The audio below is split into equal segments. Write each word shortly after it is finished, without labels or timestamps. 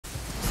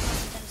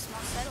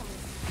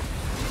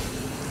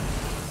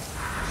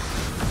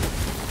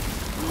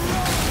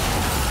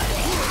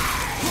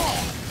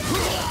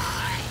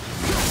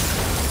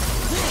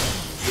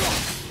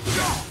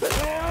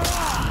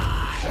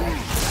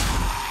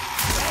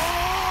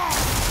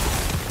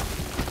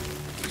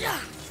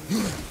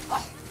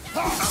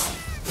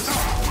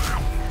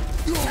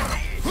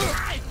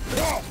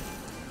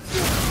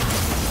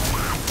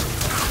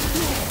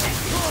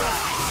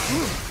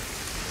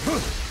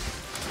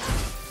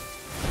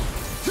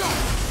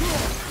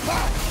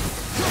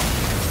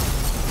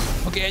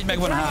Oké, egy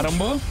megvan a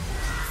 3-ból.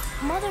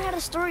 Mother had a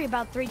story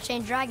about 3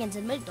 chained dragons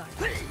in Midgard.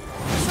 So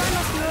I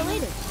must be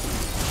related.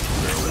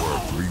 There were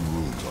 3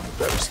 rooms on the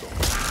pedestal.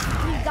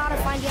 We've got to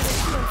find the other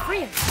 2 and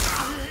free him.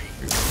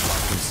 It does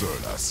not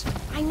concern us.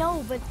 I know,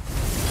 but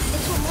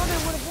it's what Mother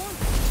would have wanted.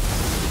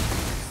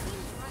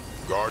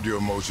 Guard your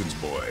emotions,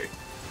 boy.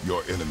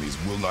 Your enemies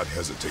will not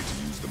hesitate to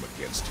use them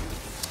against you.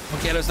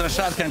 Oké, először a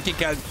sárkányt ki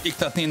kell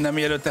iktatni innen,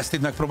 mielőtt ezt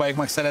itt megpróbáljuk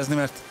megszerezni,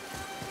 mert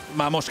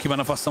már most ki van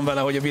a faszom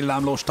vele, hogy a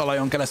villámlós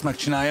talajon kell ezt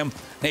megcsináljam.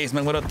 Nézd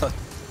meg, mert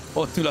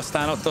ott ül,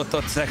 aztán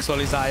ott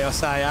szexualizálja a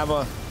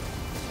szájával.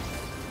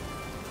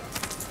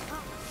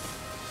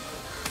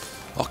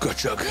 A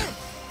köcsög.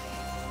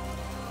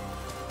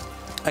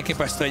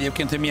 Elképesztő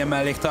egyébként, hogy milyen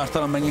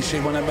melléktartalom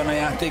mennyiség van ebben a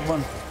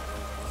játékban.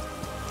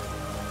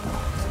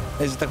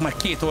 Nézzétek meg,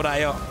 2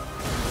 órája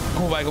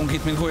kóvágunk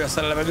itt, mint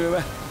gólyaszál a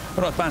levegőbe.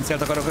 Rohadt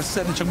páncélt akarok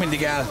összeszedni, csak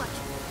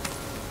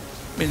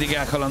mindig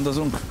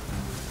elkalandozunk.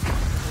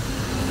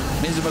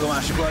 Nézzük meg a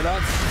másik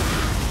oldalt.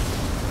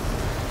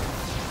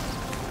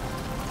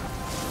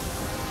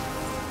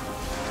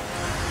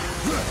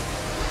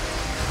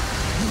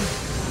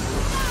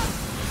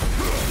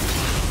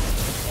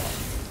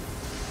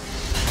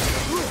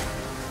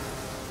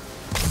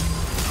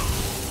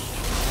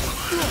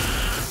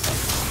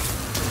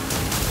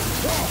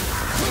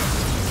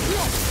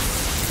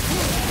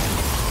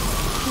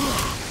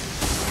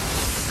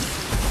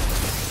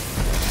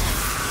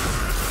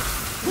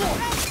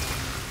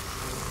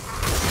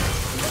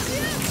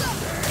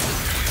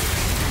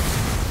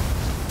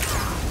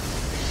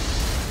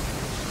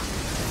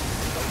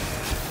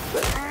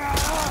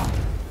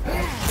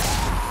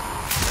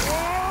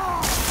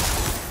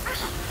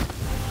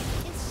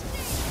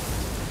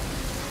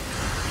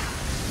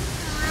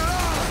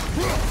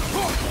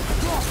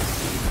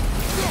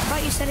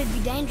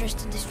 Dangerous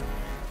to destroy.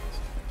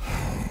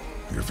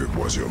 If it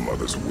was your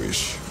mother's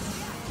wish,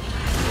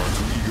 you are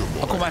too eager,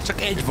 boy. Akkor már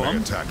csak egy It may van.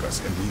 attack us,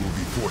 and we will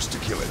be forced to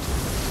kill it.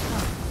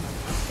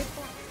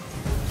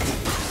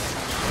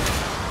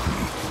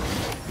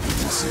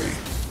 Let's see.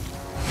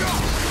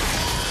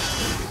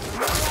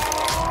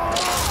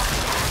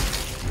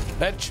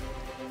 Lecs.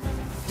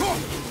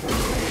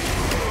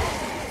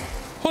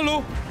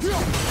 Halló!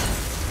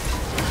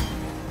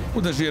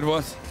 Oda zsír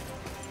volt.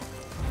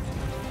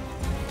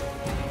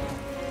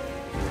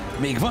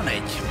 Még van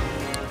egy,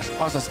 és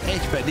az az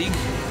egy pedig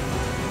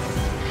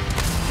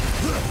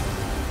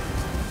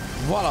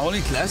valahol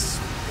itt lesz.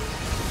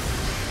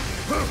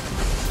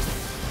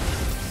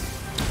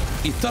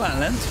 Itt talán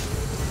lent.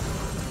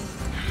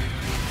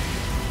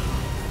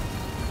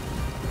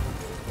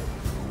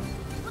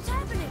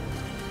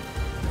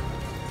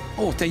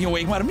 Ó, te jó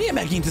ég, már milyen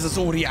megint ez az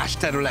óriás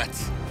terület?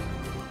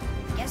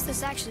 Guess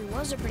this actually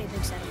was a pretty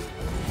big setting.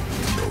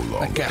 No Meg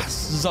longer. kell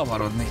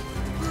zavarodni.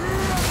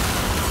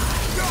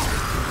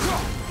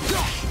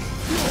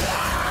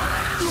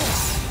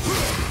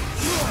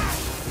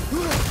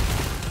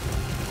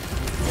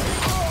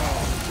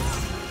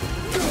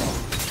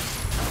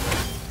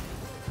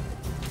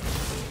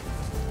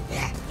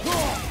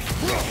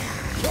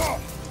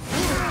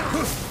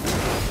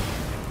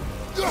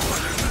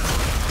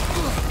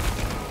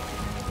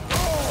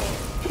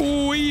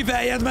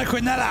 Íveljed meg,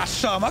 hogy ne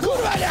lássam a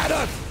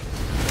kurványádat!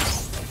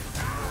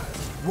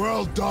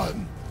 Well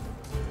done.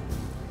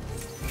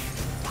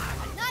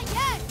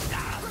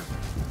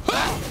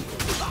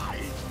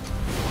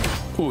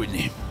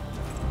 Úgyni.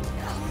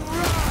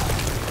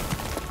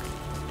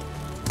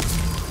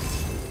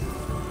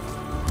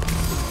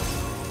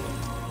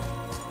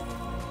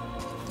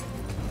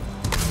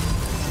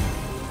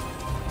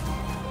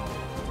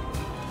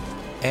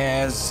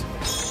 Ez...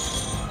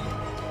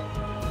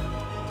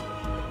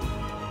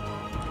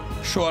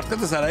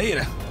 shortcut az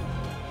elejére?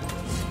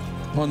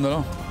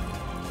 Gondolom.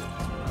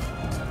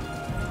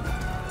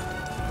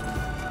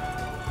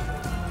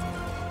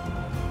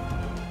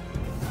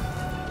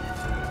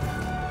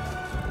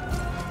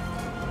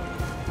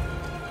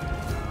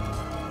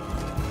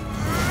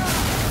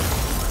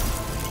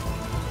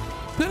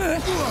 Ne.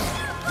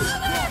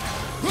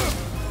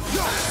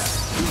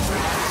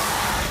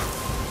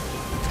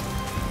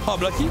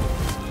 Hablaki.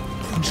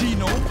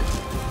 Gino.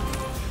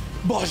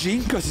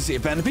 Bazsin, köszi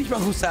szépen.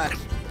 Pityban huszár.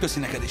 Köszi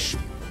neked is.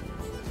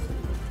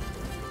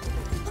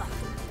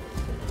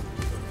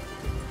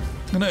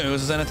 Nagyon jó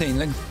ez a zene,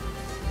 tényleg.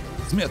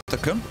 Ez mi a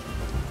tököm?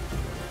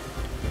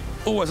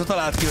 Ó, ez a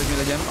talált ki, hogy mi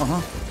legyen.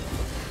 Aha.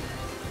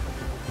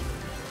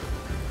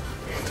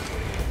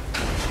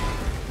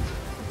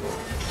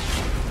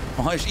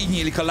 Aha, és így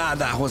nyílik a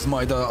ládához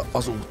majd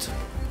az út.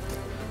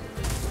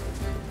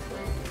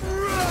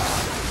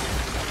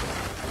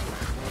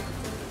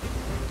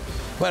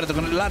 Várjátok,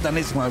 a ládán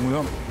nézzük már, mi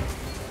van.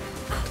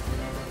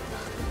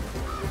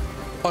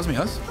 Az mi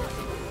az?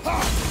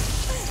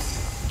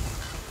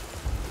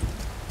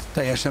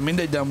 Teljesen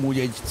mindegy, de amúgy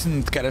egy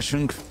szint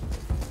keresünk.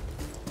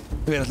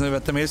 Véletlenül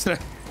vettem észre.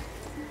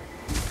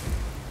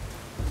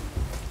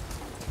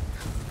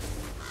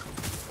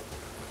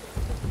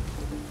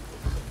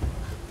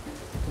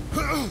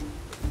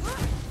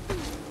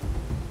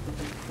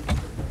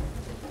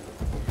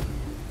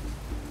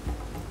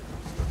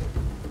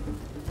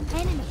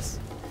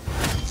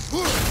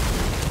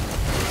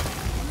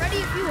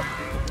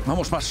 Ha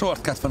most már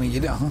shortcut van így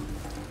ide, aha.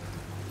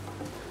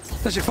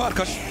 Tessék,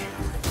 farkas!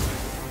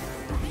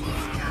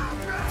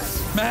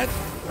 Mehet!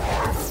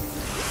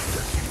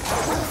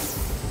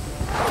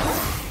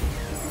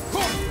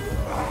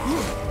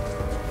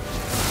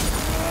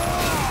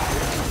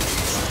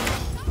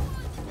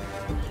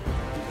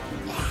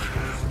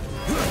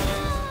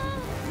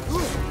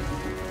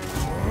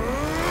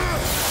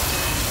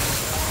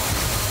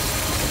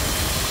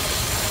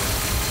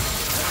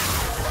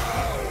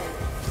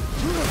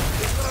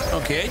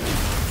 Oké.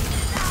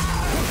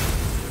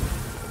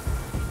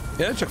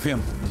 Gyere csak,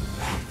 fiam.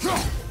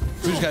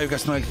 Vizsgáljuk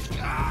ezt meg.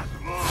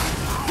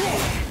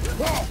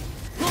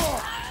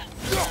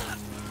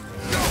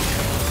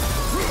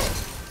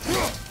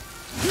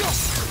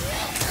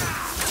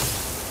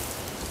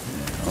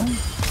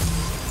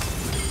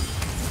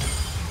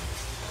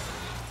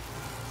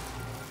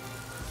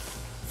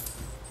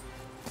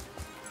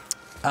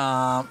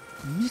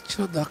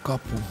 Micsoda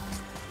kapu?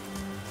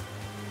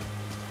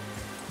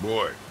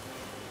 Boy,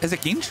 Ez egy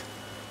kincs?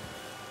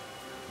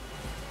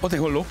 Ott egy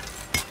holló.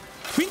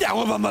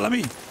 Mindenhol van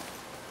valami!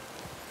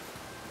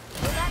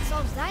 Well, that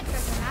solves that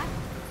treasure map.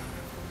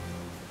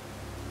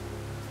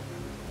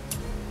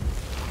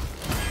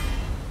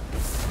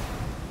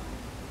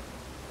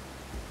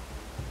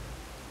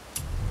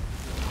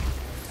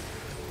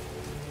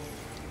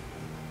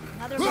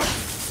 Another one.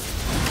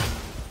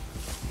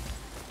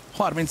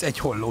 31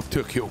 holló,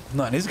 tök jó.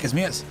 Na, nézzük, ez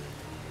mi ez?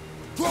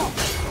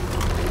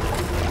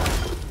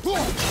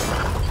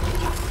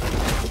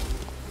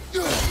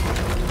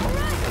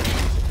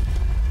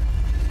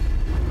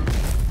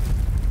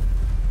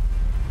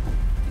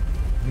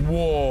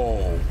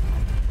 Wow!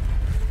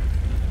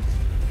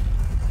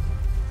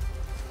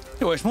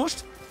 Jó, és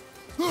most?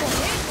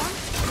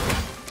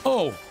 Ó!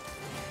 Oh.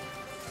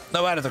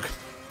 Na, várjatok.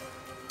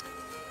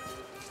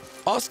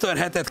 Azt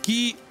törheted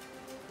ki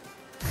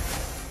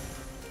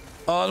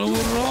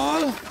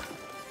alulról.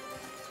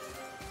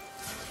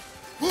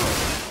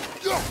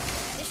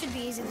 This should be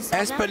easy to solve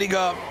Ez now. pedig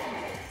a...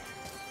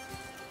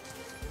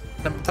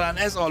 Nem, talán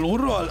ez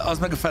alulról, az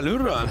meg a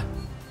felülről?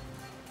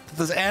 Tehát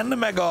az N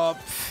meg a...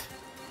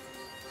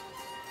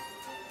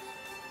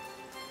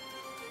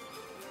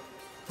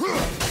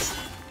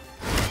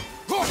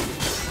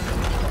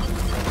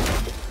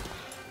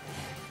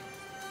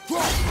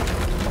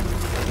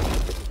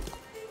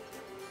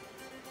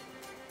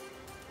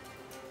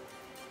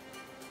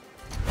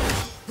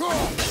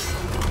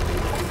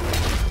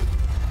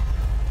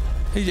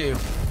 Így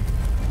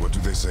what do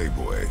they say,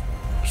 boy?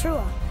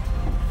 True.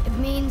 It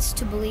means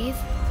to believe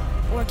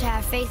or to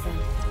have faith in.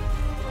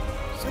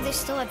 So they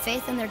still had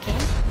faith in their king?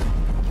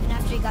 Even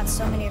after he got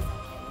so many of...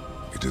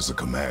 It is a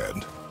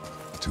command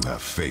to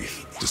have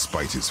faith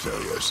despite his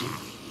failures.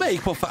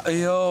 Melyik pofá...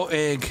 Jó,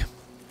 ég.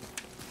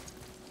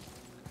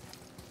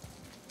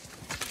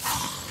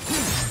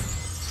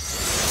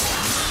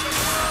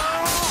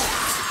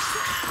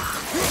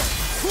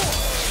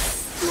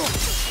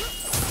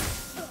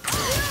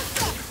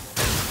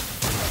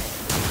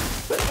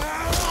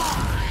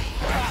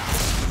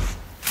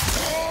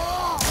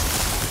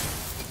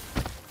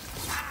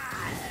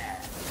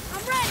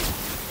 I'm ready!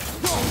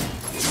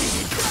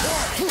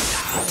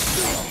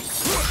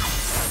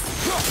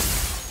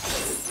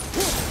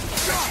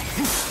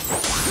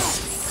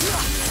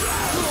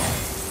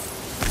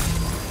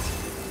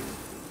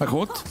 Meg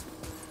ott?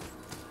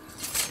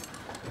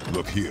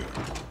 Look here,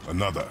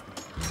 another.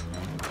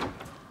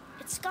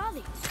 It's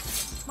Scotty.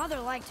 Mother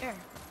liked her.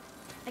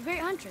 The great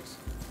huntress.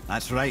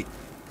 That's right.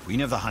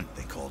 Queen of the Hunt,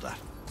 they called her.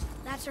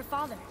 That's her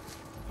father.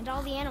 And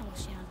all the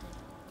animals she hunted.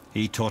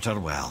 He taught her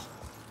well.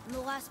 In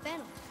the last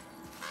battle.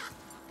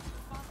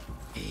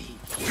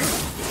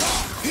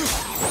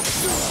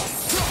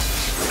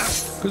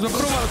 Közben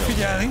próbálok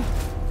figyelni.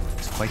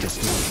 It's quite a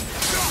story.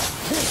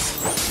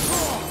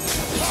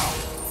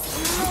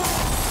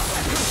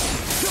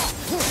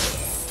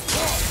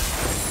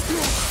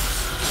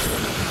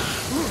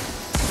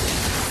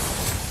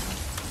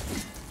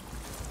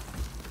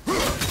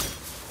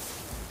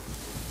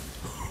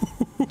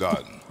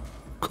 Done.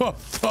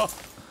 Kapta.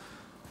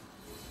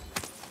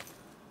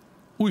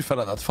 Új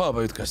feladat,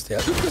 falba ütköztél.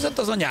 Ütközött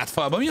az anyád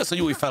falba. Mi az,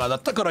 hogy új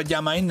feladat?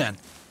 Takarodjál már innen.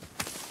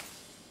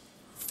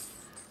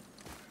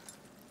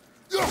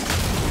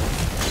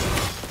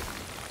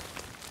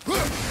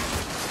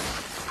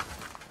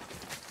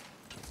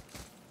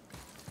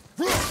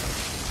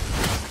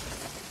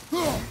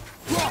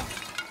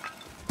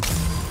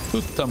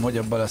 Tudtam, hogy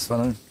abban lesz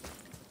valami.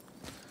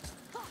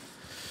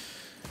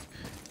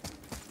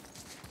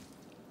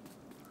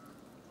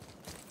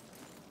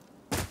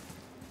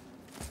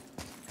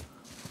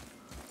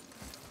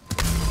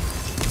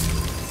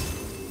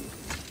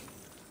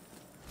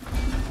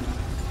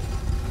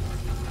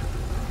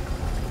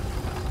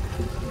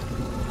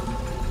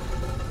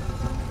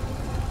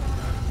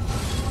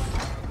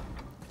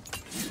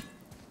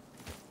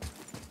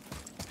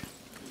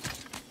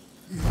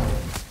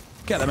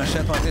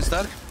 Kellemeset, Martin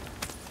Stark.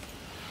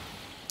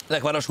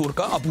 Lekváros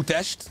hurka, a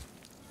butest.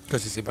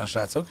 Köszi szépen,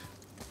 srácok.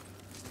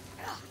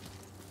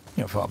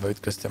 Mi a falba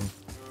ütköztem?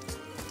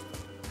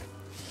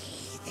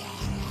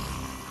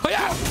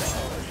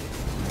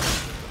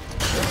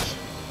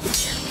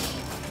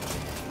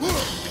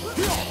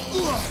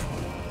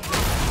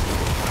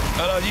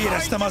 valahogy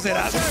éreztem azért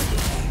át.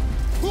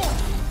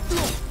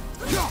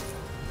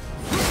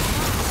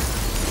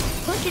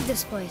 Look at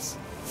this place.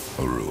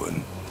 A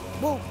ruin.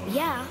 Well,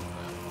 yeah.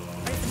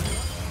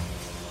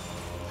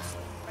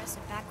 Press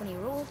it back when he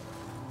ruled.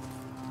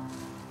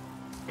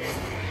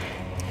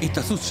 Itt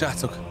a cucc,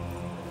 srácok.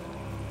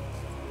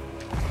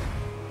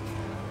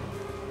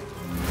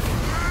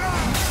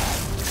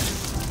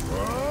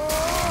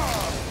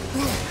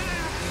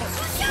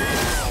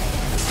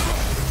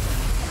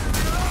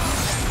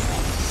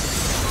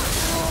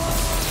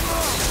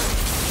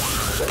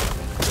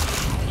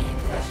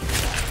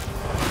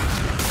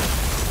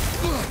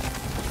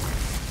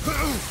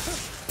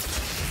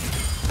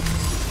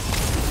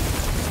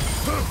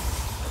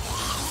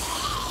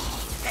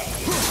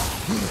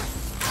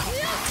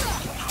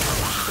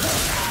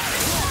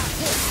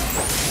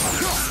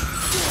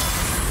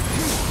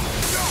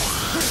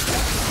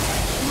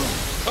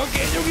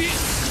 Oké, nyugi!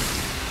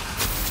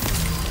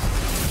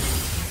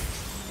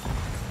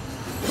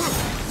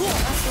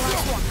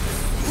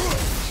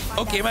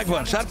 Oké,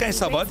 megvan. Sárkány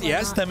szabad.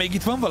 Yes, de még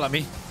itt van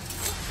valami.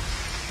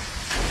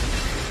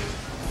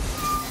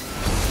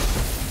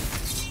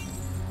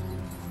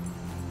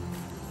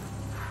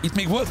 Itt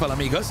még volt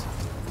valami, igaz?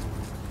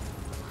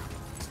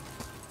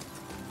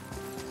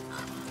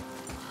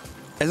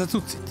 Ez a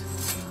cuccit.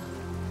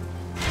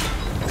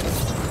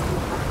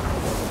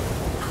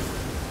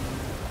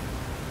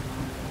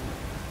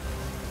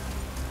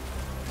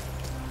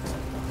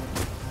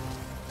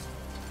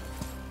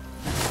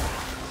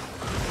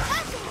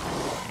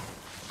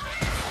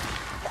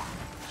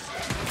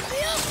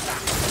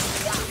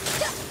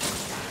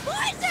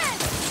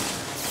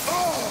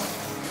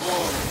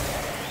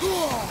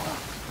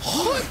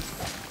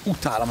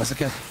 Utálom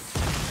ezeket.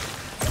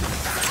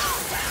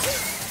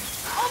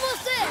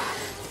 Almost there.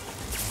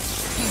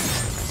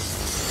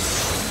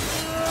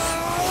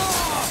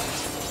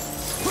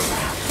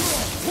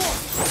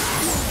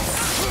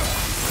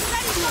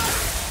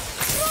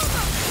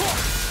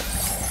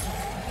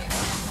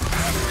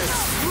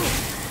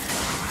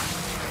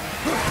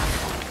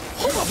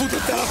 Hova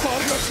futott el a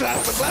farkas,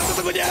 srácok?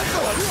 Láttatok, hogy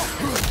elszalad?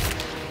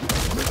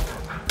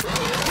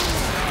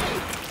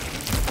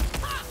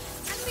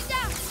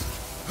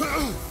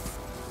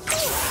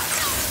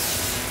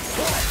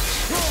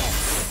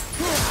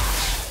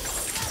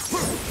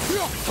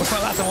 Most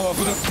már látom, hova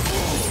futott.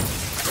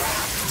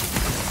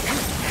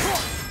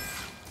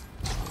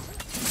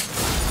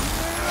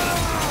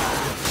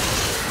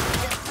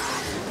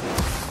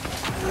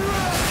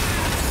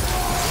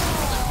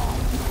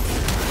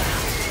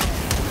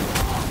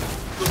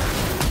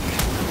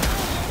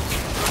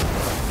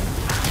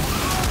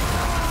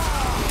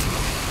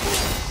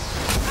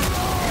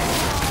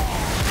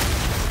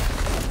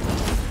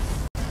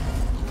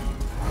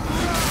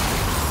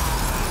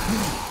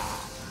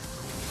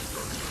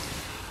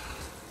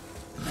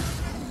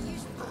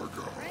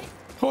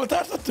 Hol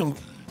tartottunk?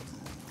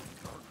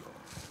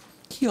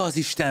 Ki az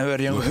Isten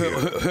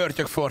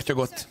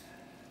hörtyög-fortyogott?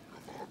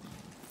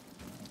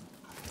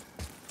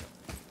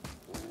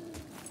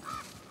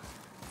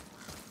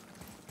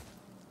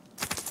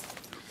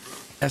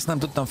 Ezt nem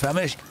tudtam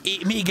felmenni, és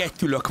még egy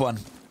tülök van.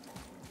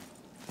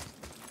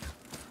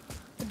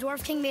 The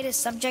Dwarf King made his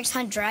subjects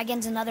hunt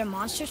dragons and other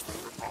monsters?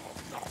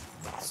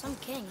 Some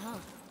king, huh?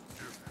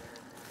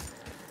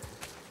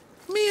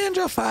 Milyen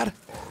Jafar?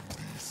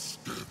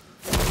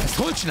 Ezt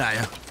hol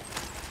csinálja?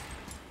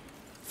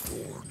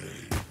 You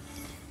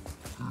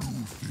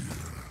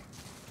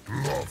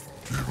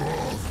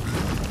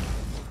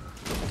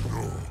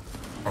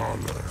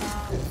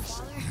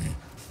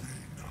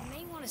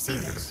may want to see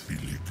this.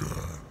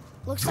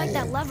 Looks like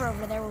that lever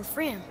over there will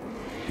free him.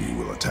 He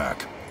will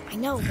attack. I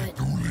know, but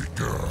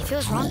it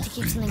feels wrong to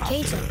keep something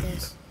caged like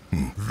this.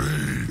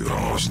 Your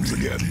emotions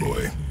again,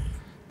 boy.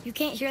 You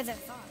can't hear their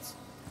thoughts.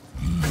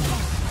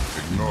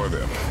 Ignore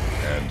them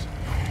and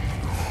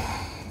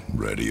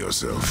ready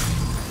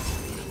yourself.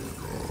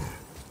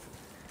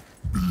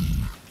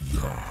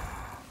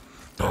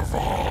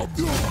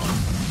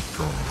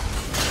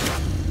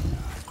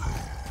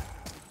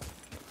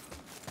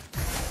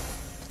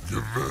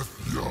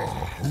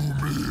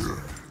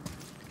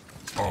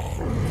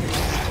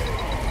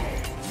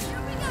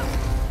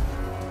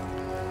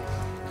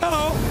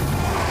 Hello!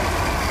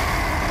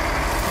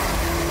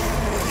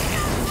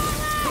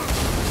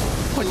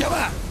 Mondja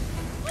már!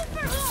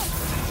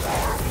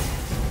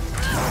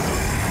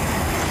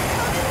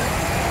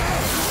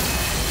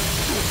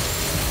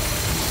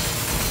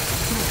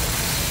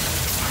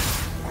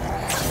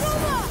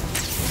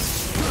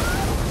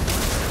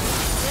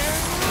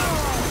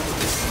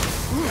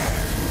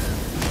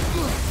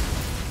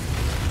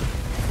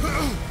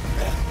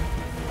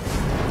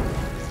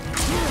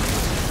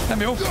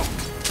 Nem jó.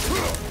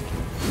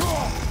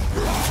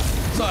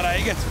 Szarrá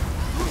éget.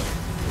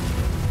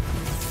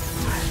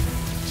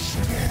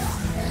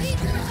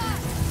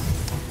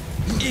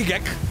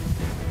 Égek.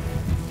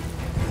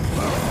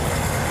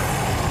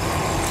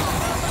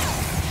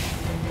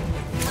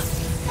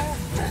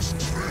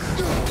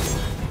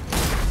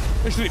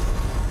 És mi?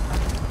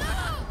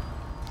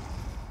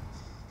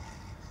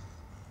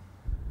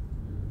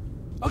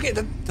 Oké,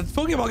 tehát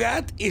fogja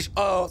magát, és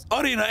az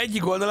aréna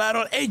egyik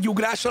oldaláról egy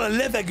ugrással a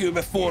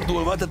levegőbe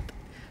fordulva, tehát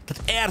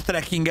air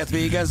trackinget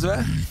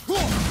végezve.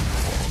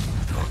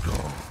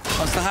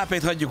 Azt a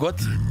HP-t hagyjuk ott.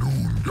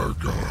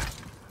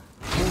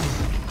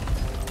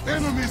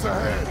 Enemies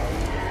ahead!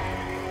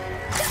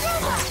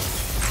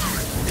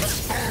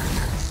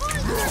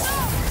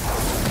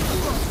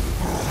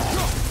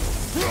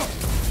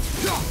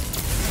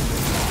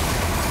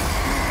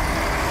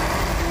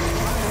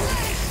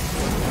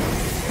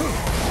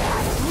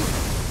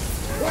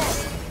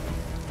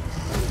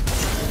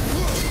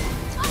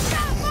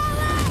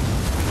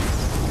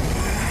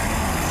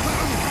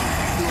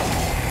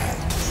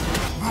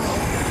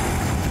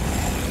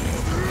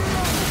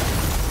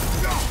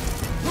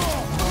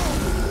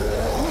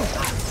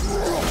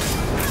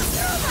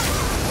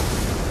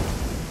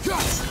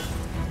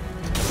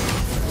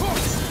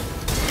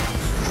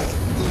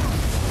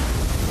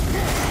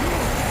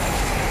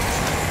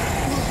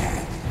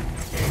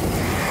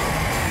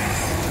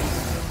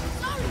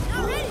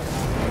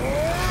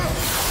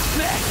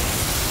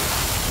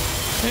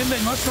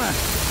 Mindegy, most már!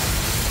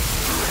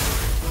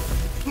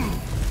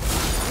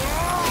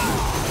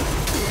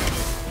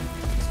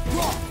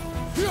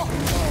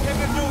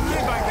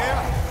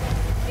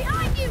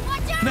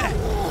 Ne!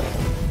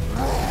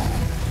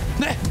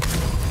 Ne!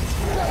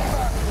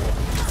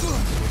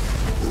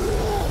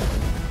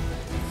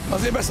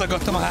 Azért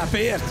beszaggattam a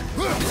HP-ért?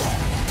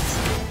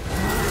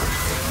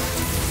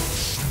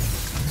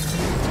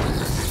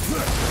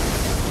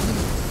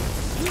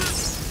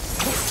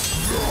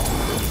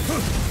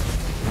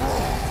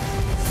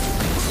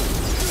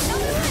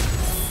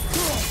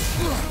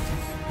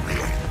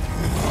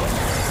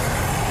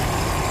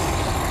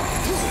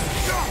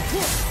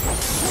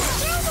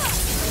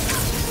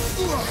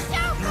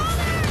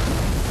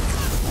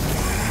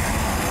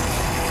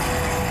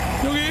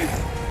 Nyugi!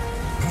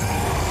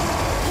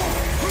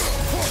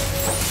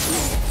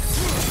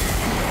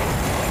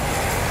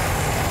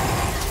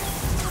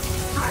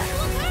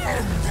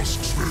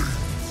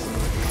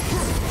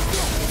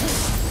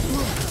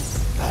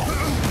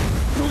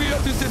 Nyugi,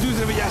 a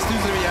tűzre vigyázz,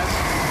 tűzre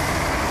vigyázz!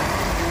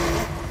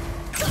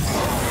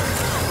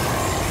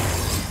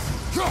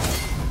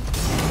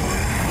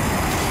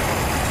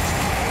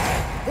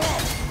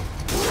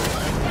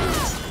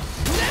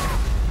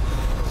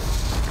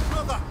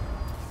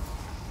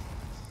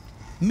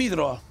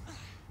 Midról?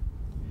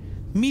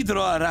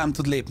 Midról rám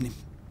tud lépni?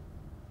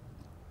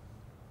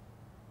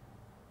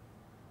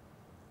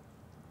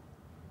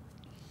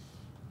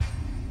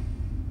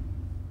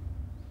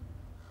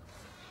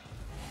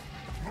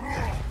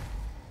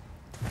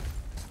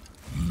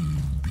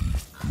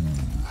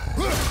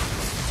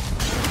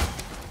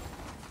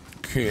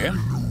 Oké. Okay.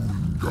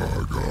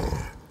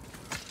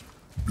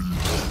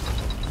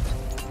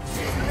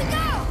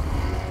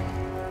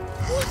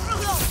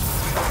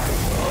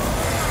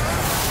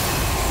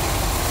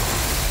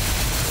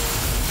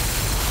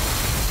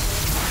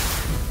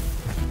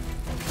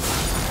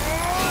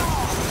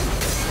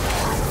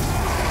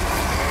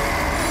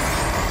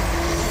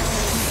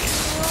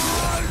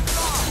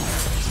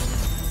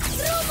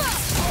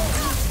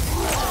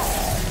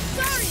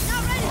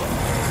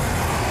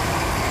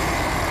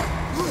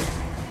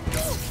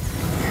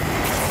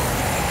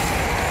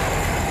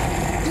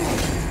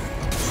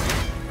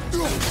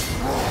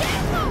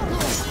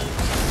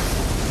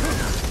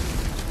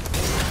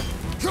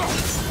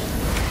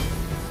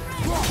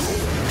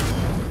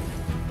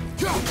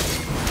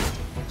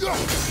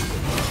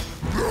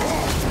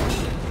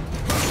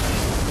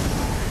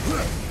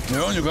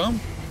 Jó,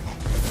 nyugodom.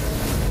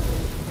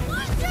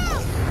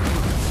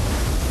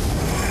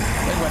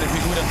 Megvárjuk,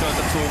 míg újra tölt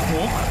a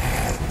cókmók.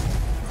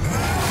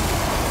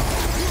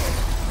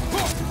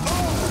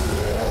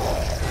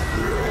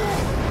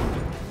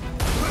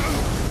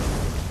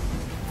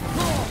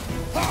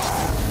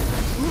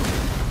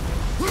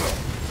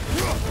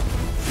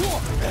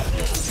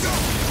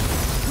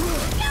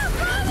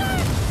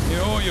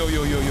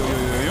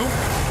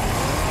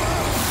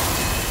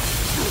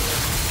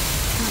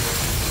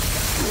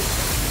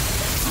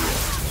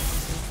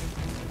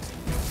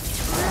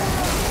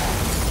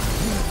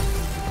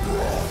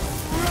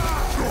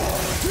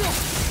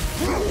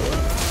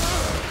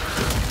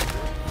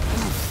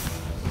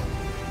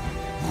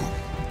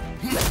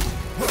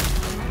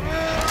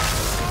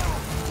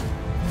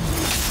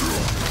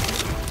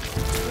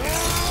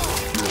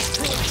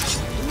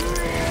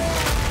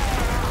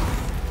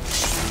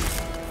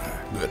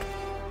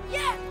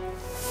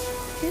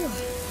 Jó.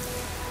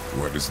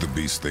 What is the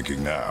beast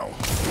thinking now?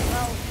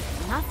 Well,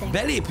 nothing.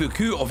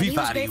 Belépőkő a But he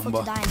was grateful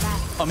to viváriumba. die in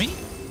battle Ami?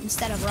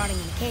 instead of rotting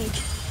in a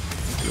cage.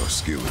 Your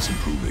skill is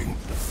improving.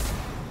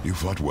 You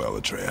fought well,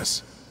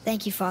 Atreus.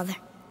 Thank you, Father.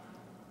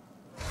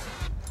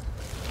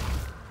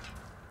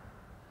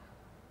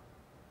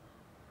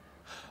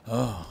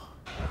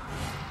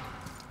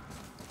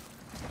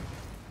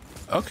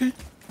 Oké.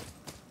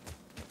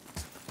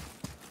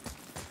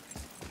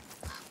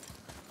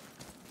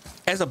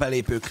 Ez a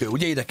belépőkő,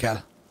 ugye ide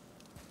kell?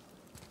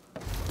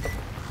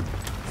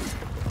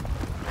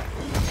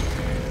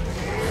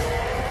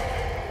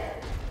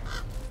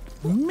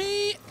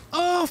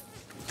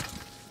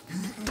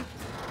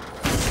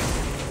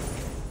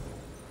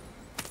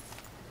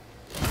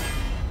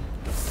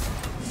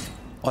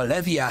 A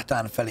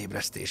Leviátán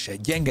felébresztése.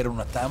 Gyenge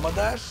runa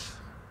támadás.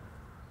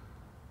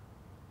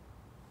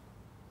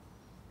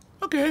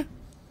 Oké.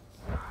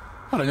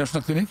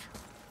 Aranyosnak tűnik.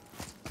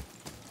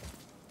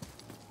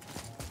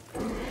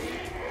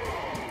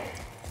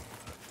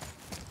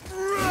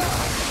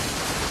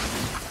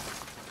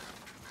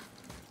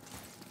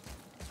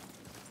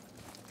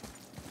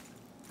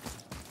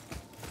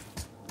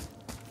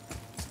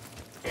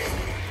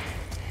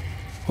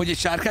 Hogy egy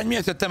sárkány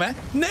miatt jöttem-e?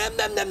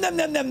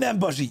 Nem,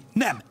 Bazsi.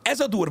 Nem. Ez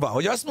a durva,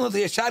 hogy azt mondod,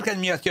 hogy egy sárkány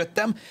miatt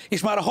jöttem,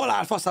 és már a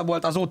halál fasza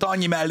volt azóta,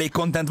 annyi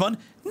mellékkontent van.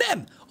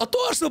 Nem. A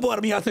torszobor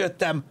miatt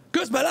jöttem.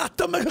 Közben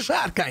láttam meg a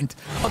sárkányt.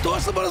 A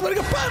torszobor az már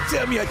a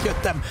páncél miatt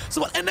jöttem.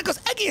 Szóval ennek az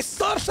egész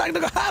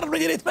szarságnak a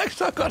 3/4-ét meg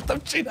sem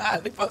akartam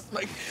csinálni, fasz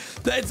meg.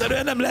 De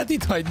egyszerűen nem lehet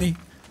itt hagyni.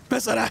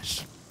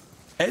 Beszarás.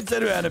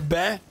 Egyszerűen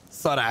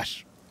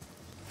beszarás.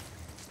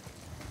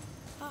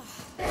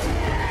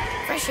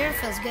 Fresh air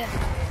feels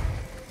good.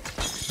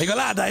 Még a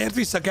ládáért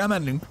vissza kell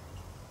mennünk.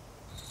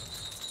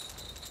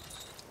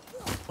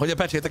 Hogy a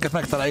pecséteket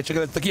megtaláljuk, csak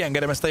előtte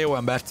kiengedem ezt a jó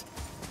embert.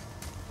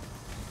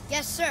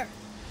 Yes, sir.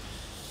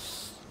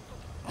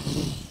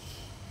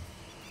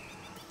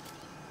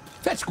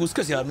 Fecskúsz,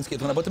 köszi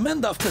 32 hónapot.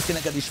 Mendav, köszi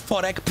neked is.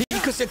 Farek, P,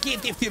 köszi a 2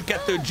 év tier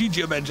 2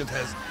 GG a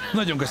Badgethez.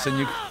 Nagyon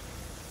köszönjük.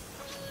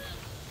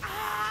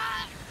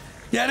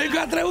 Gyerünk,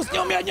 Atreus,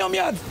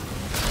 nyomjad!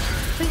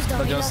 Please don't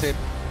Nagyon eat szép.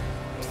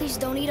 us. Please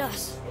don't eat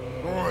us.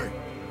 Boy,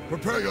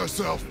 prepare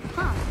yourself.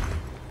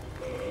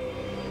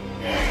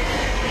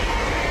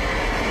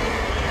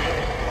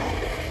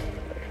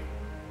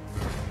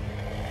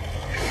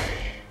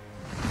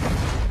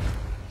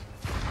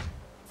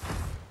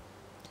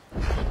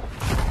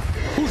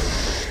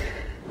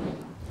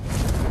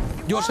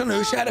 Gyorsan ő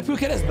is elrepül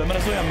keresztbe, mert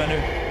az olyan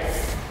menő.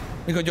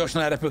 Mikor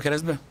gyorsan elrepül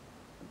keresztbe.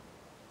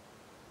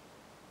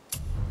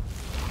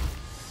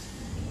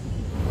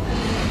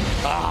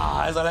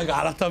 Ez a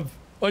legállatabb.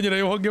 Annyira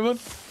jó hangja van.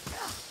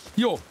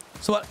 Jó,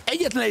 szóval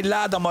egyetlen egy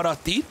láda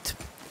maradt itt,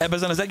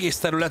 ebben az egész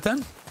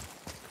területen.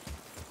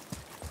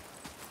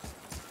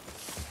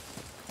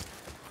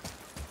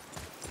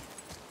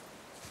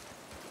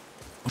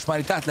 Most már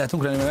itt át lehet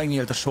ugrani, mert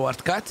megnyílt a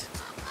shortcut.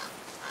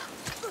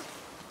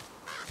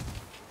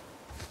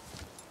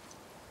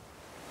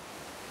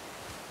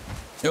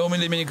 Jó,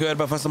 mindegy, menjünk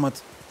körbe a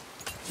faszomat.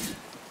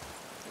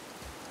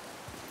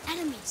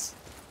 Enemies.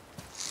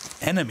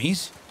 Enemies?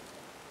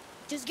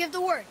 Just give the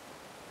word.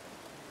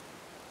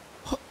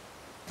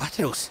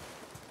 Atreus,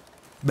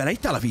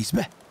 beleittál a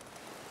vízbe?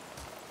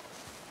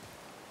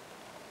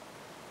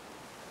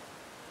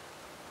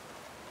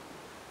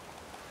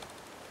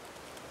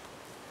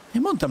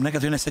 Én mondtam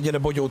neked, hogy ne szedjél a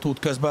bogyót út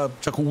közben,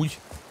 csak úgy.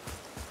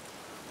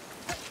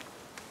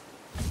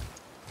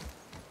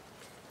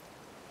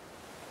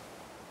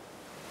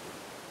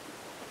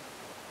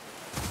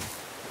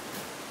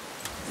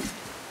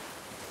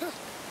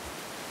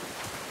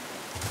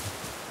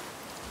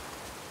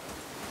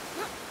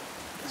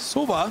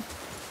 Szóval,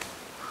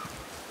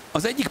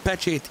 az egyik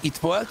pecsét itt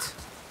volt.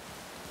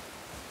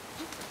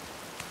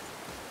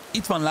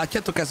 Itt van,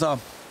 látjátok, ez a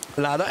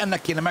láda,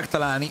 ennek kéne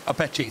megtalálni a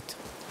pecsét.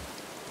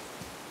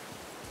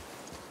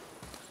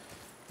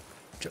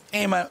 Csak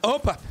én már...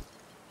 Hoppá!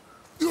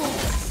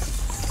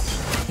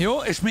 Jó,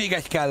 és még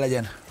egy kell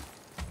legyen.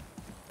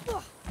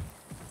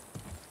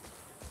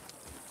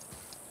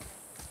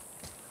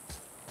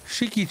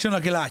 Sikítson,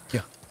 aki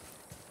látja.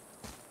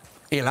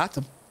 Én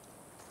látom.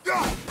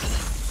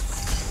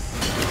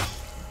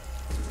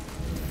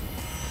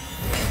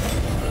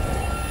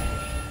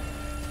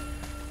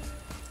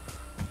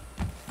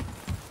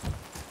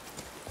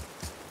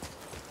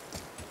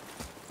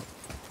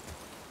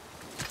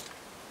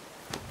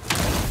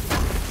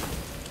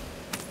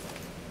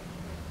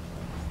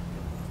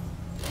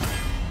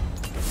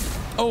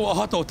 Ó, a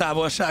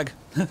hatótávolság.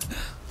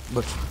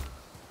 Bocs.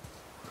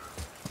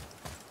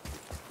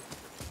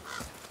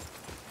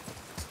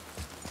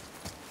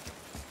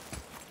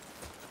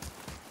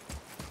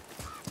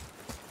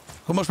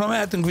 Akkor most már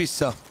mehetünk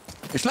vissza.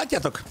 És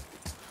látjátok?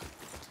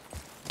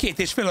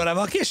 2,5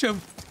 órával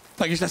később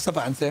meg is lesz a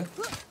páncél.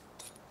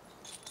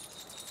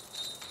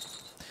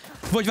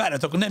 Vagy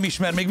várjatok, nem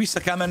ismer, még vissza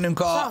kell mennünk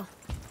a... So,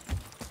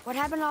 what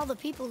happened to all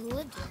the people who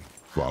lived here?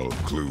 Follow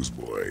the clues,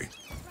 boy.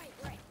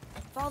 Right.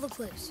 Follow the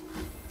clues.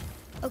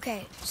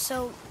 Okay,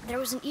 so there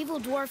was an evil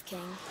dwarf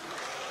king,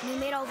 and he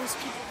made all these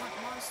people hunt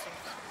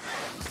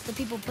monsters. The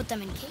people put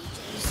them in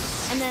cages,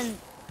 and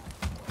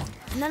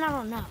then I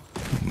don't know.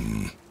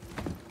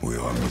 We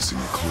are missing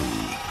a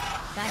clue.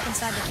 Back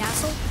inside the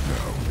castle?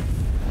 No.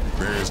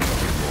 There is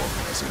nothing more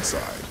for us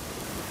inside.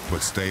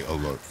 But stay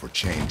alert for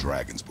chained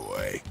dragons,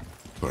 boy.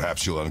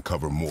 Perhaps you'll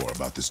uncover more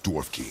about this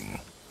dwarf king.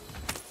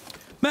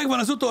 Megvan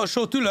az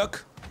utolsó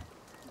tülök.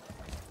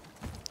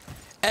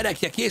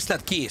 Erekje,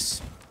 készlet,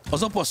 kész.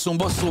 Az oposszum,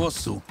 bosszú,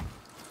 hosszú.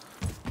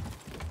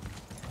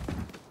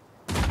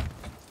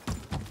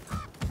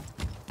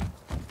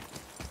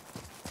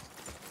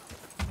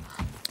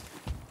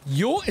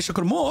 Jó, és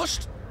akkor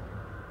most...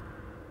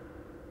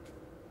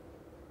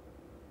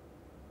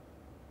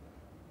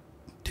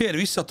 Tér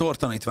vissza Thor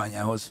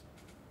tanítványához.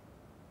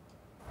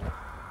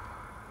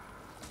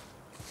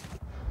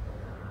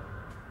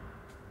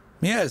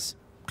 Mi ez?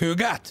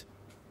 Kőgát?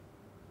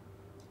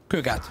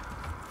 Kőgát.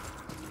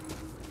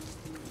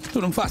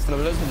 Tudunk fast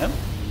travelezni, nem?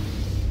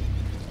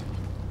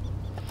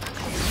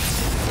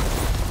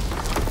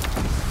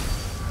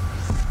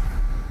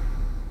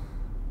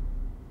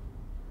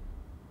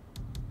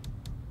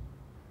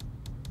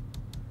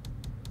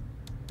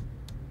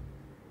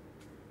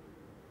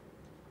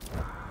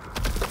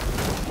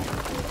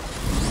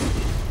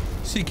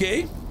 CK?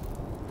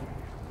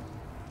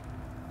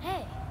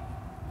 Hey,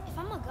 if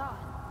I'm a god,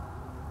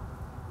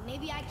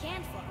 maybe I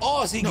can fly.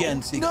 Az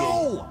igen, CK.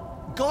 No!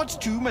 God's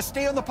two must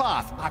stay on the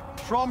path. I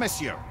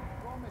promise you.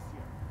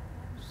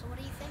 So what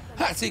do you think?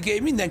 Hát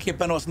CK,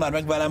 mindenképpen oszd már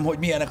meg velem, hogy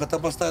milyenek a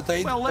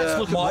tapasztalataid Well, let's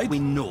look at what we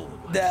majd, know.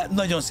 de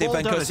nagyon szépen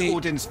Baldur is köszi,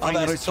 Odin's haver,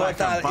 hogy finest szóltál,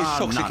 tracker, és bar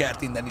sok none.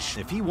 sikert innen is.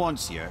 If he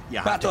wants you,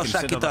 you have to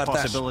Bátorság, consider the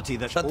kitartás, possibility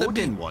that stb.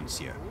 Odin wants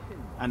you.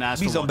 And as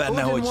for Bízom what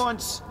benne, Odin hogy-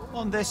 wants,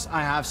 on this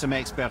I have some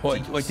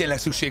expertise. Hogy tényleg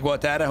szükség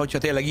volt erre, hogyha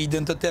tényleg így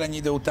döntöttél ennyi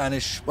idő után,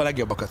 és a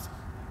legjobbakat.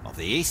 Of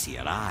the Aesir,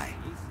 aye.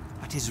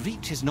 But his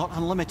reach is not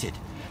unlimited.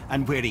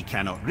 And where he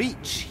cannot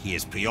reach, he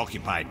is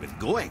preoccupied with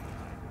going.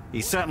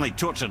 He certainly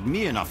tortured me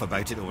enough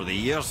about it over the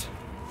years.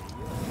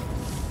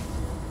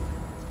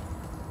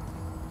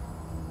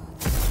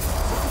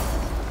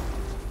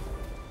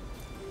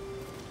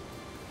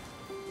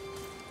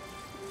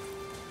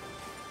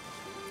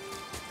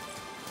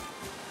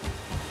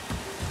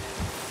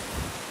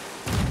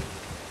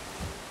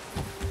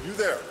 You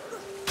there?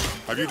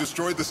 Have you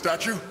destroyed the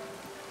statue?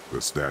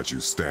 The statue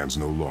stands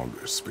no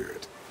longer,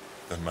 Spirit.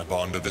 Then my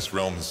bond to this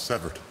realm is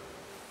severed,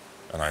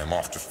 and I am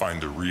off to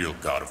find the real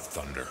God of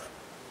Thunder.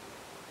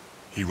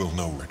 He will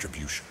know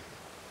retribution.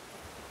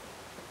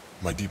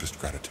 My deepest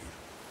gratitude.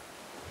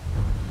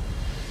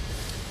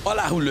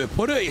 Aláhullő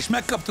porő, és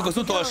megkaptuk az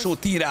utolsó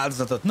tír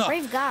áldozatot. Na,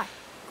 Brave guy,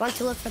 going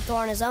to look for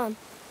Thor on his own.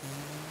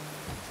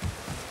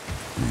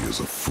 He is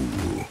a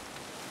fool.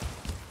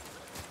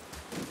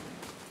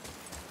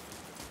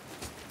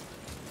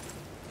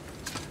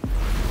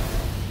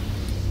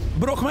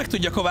 Brock meg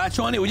tudja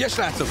kovácsolni, ugye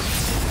srácok?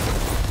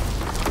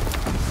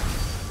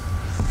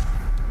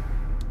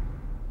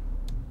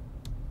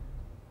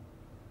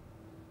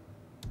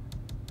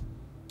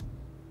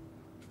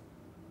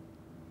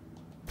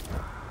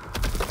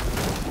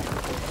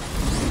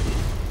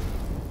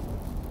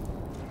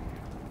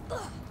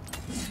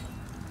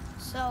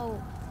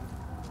 So,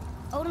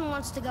 Odin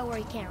wants to go where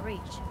he can't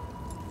reach.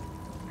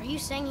 Are you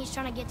saying he's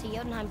trying to get to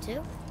Jotunheim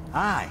too?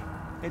 Aye.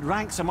 It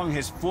ranks among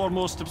his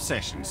foremost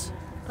obsessions.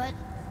 But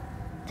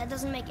that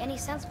doesn't make any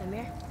sense,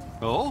 Mimir.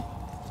 Oh?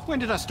 When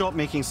did I stop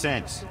making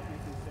sense?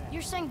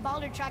 You're saying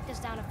Baldur tracked us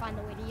down to find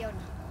the way to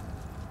Jotunheim.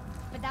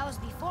 But that was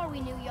before we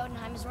knew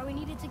Jotunheim is where we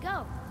needed to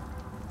go.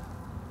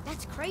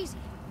 That's crazy.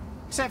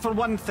 Except for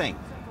one thing.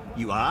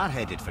 You are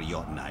headed for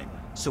Jotunheim,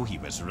 so he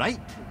was right.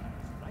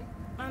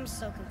 I'm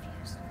so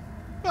confused.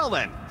 Well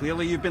then,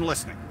 clearly you've been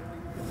listening.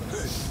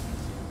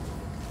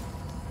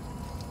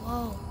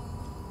 Whoa.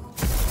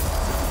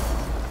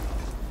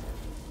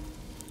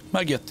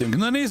 Megjöttünk.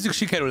 Na nézzük,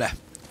 sikerül-e.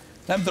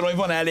 Nem tudom, hogy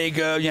van elég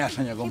Hey,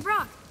 nyersanyagom.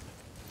 Brock,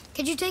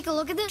 could you take a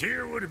look at this?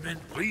 Tyr would have been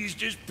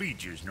pleased as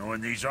peaches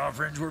knowing these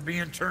offerings were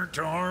being turned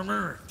to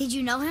armor. Did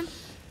you know him?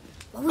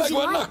 What was he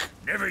like? Megvannak?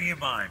 Never you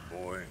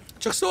mind, boy.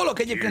 Csak szólok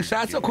egyébként,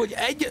 srácok, hogy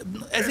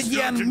ez egy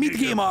ilyen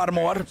mid-game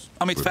armor,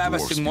 amit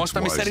felveszünk most,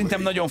 ami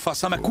szerintem nagyon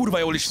fasz, meg kurva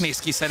jól is néz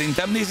ki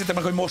szerintem. Nézzétek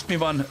meg, hogy most mi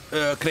van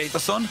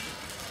Kratoson.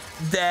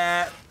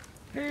 De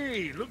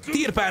Hey, look who's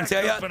Tyr back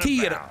páncélja, up and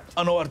Tyr about.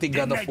 a Nordic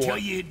God Didn't of I tell War.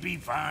 you it'd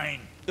be fine?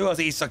 Ő az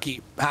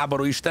északi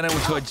háború istene,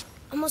 úgyhogy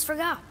Almost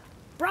forgot.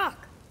 Brock,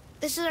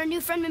 this is our new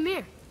friend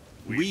Mimir.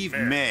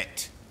 We've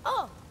met.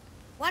 Oh,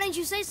 why didn't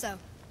you say so?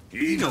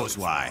 He knows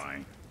why.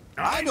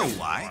 I know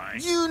why.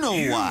 You know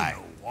why.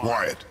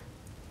 Quiet.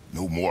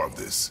 No more of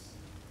this.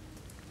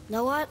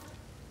 Know what?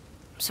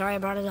 Sorry I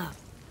brought it up.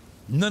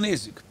 na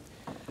nézzük.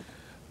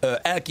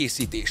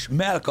 Elkészítés.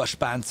 Melkas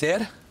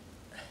páncér.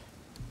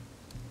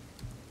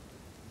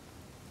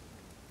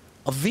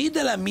 A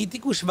védelem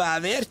mítikus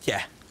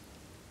válvértje?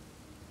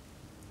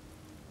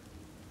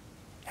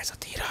 Ez a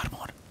Tyr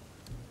armor.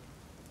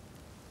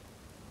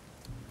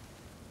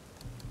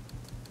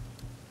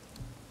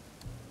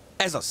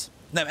 Ez az.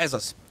 Nem, ez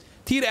az.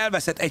 Tyr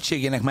elveszett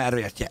egységének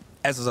márvértje.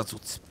 Ez az a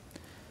cucc.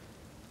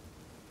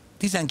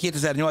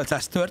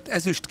 12.800 tört,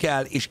 ezüst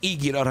kell, és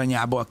égír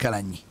aranyából kell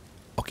ennyi.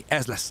 Oké,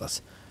 ez lesz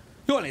az.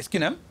 Jól néz ki,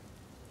 nem?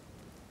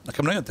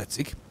 Nekem nagyon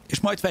tetszik, és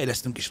majd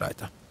fejlesztünk is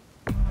rajta.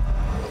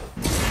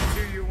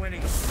 Sure you're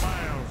winning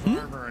smiles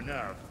armor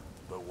enough,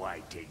 but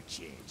why take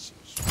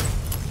chances?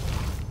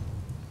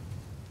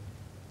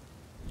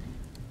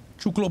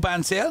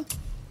 Csuklópáncél.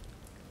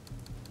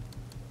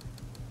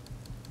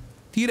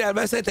 Tyr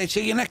elveszett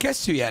egységének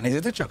kesztyűje.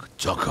 Nézzétek csak.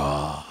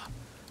 Csaka.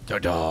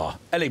 Tada.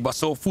 Elég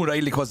baszó, fullra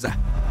illik hozzá.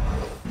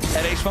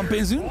 Erre is van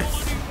pénzünk.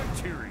 Quality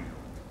material.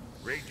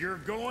 Rate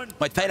you're going?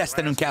 Majd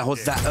fejlesztenünk kell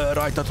hozzá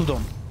rajta,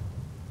 tudom.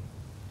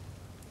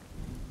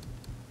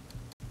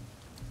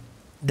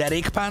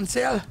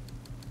 Derékpáncél.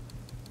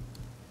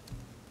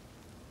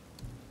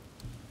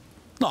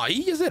 Na,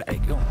 így az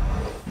elég jó.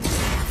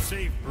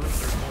 Safe,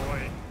 bruiser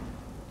boy.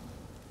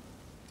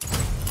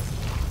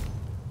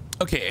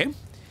 Oké.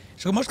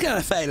 És akkor most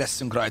kellene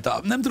fejlesztünk rajta.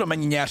 Nem tudom,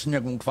 mennyi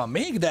nyersanyagunk van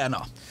még, de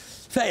na.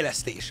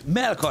 Fejlesztés.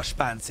 Mellkas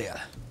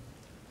páncél.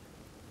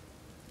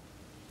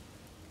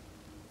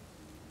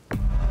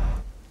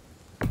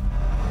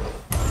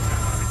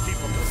 Keep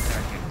them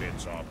attacking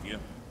bits off you.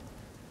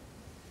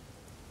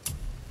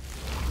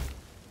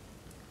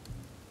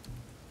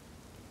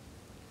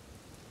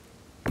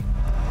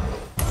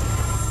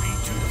 Be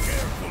too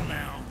careful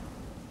now.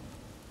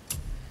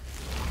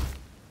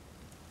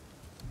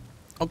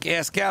 Oké,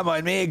 ez kell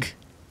majd még.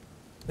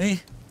 Mi?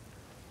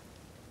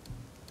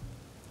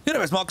 Ja,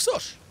 nem ez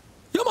maxos?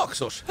 Ja,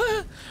 maxos.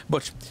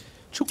 Bocs.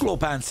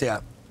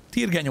 Csuklópáncél.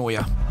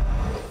 Tirgenyója.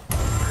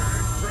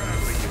 Proud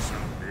of you, son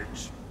of a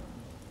bitch.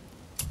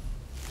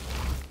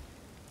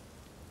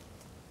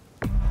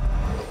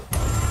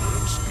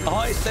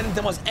 Aha, és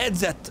szerintem az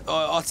edzett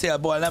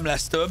acélból nem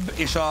lesz több,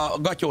 és a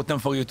gatyót nem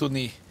fogjuk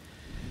tudni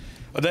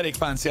a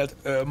derékpáncélt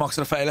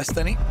maxra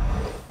fejleszteni. Sure,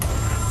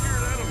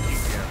 that'll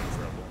keep you out of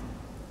trouble.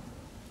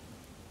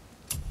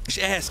 És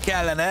ehhez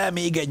kellene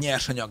még egy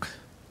nyersanyag.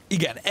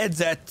 Igen,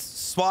 edzett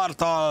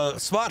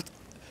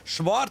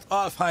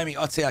Schwartalfheimi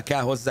acél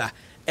kell hozzá.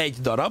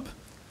 Egy darab.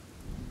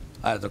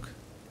 Várjatok.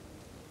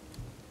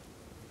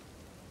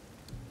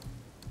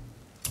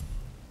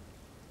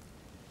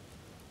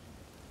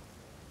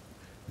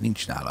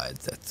 Nincs nála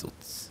edzett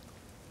cucc.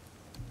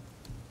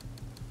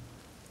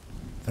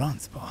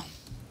 Francba.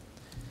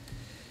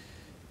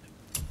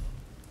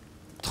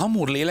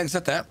 Hamur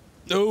lélegzete?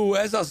 Ó,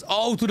 ez az...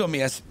 Ó, tudom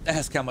mi ez.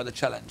 Ehhez kell majd a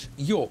challenge.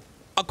 Jó.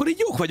 Akkor így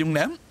jók vagyunk,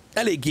 nem?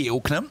 Eléggé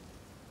jók, nem?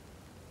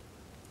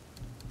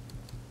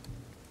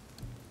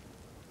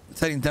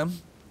 Szerintem.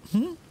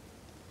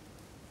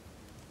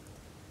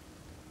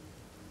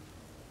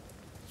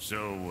 So,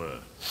 you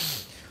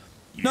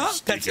No,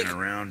 sticking that's it.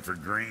 around for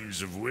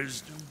grains of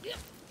wisdom?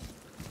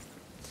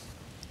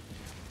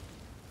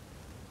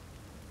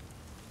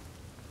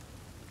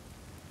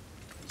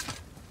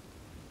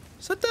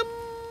 Szerintem...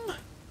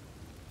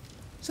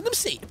 Szerintem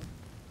szép.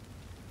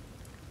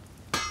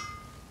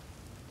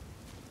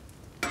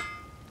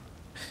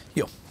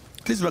 Jó.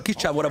 Nézzük, a kis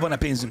csávóra van-e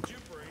pénzünk.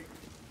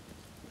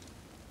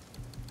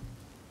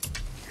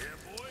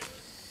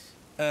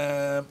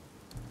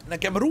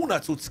 Nekem rúna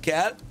cucc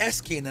kell, ez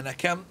kéne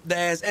nekem, de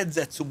ez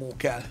edzett szumó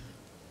kell.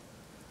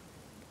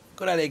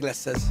 Akkor elég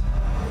lesz ez.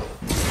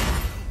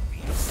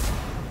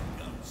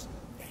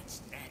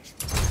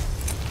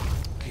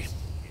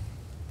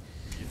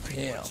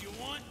 Oké. Yeah.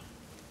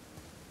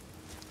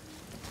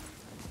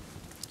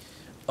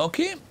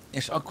 Oké,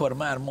 és akkor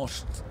már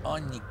most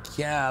annyi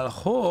kell,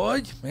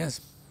 hogy... Mi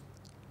ez?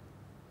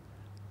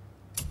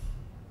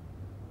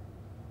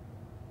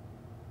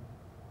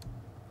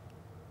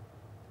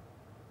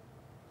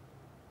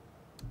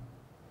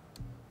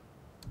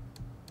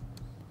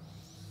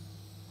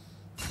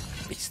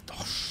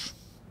 Biztos.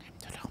 Nem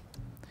tudom.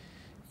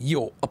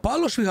 Jó, a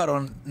pallos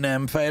viharon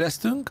nem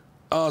fejlesztünk,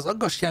 az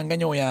aggastyán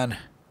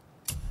genyóján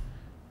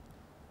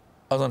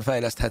azon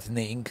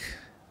fejleszthetnénk.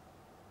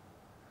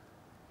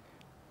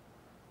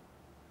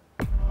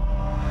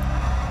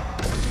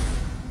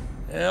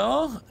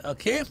 Jó,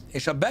 oké.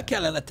 És ha be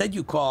kellene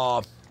tegyük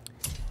a...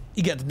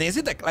 Igen,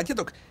 nézzétek,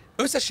 látjátok?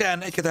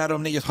 Összesen 1, 2,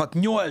 3, 4, 5, 6,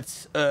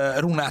 8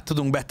 runát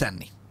tudunk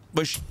betenni.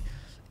 Vagyis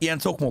ilyen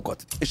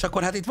cokmókot. És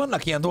akkor hát itt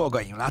vannak ilyen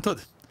dolgaim,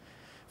 látod?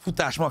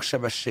 Futás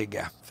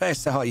magsebességgel,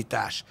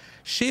 fejszehajítás,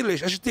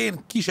 sérülés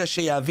esetén kis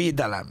eséllyel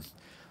védelem,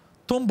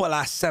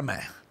 tombolás szeme,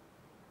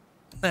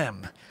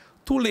 nem,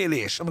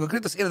 túlélés, amikor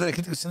Kratos életének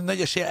kritikus szintű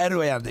nagy eséllyel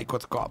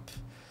erőajándékot kap,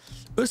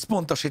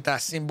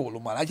 összpontosítás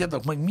szimbóluma,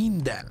 látjátok, meg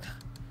minden.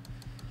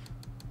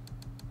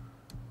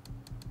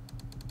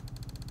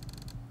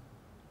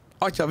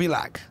 Atya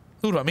világ.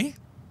 Durva mi?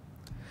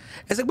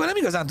 Ezekből nem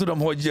igazán tudom,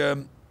 hogy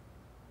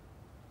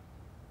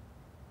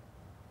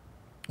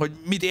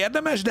mit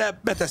érdemes, de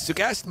betesszük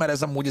ezt, mert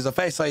ez amúgy ez a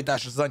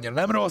fejszajítás, az annyira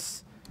nem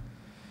rossz.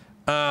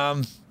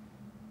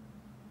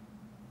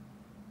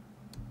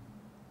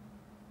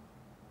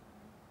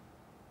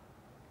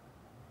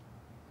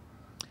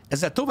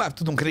 Ezzel tovább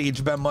tudunk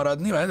rage-ben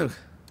maradni, várjátok?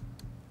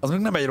 Az még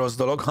nem egy rossz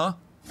dolog, ha?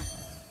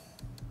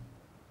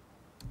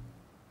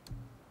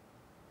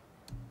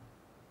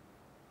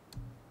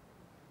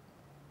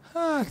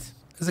 Hát,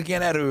 ezek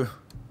ilyen erő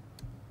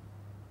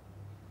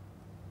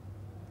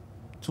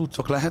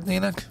cuccok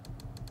lehetnének.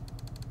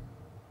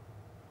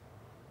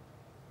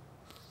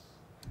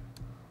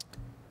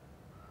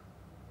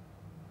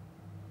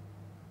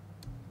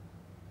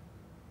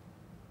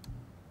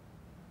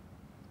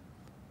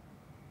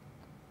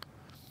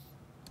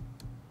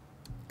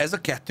 Ez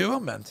a 2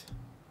 van bent?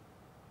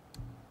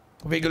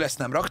 Végül ezt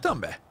nem raktam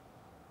be?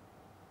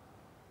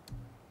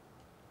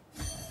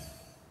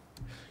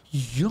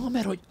 Ja,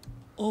 mert hogy...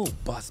 Ó,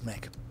 bazd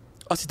meg.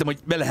 Azt hittem,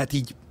 hogy be lehet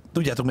így...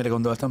 Tudjátok, mire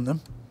gondoltam,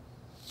 nem?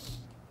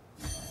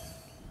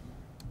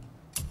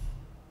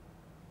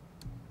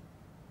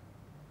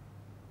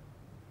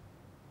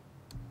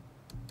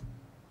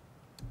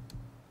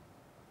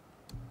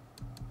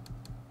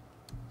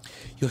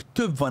 Jó,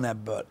 több van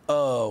ebből.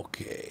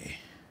 Oké.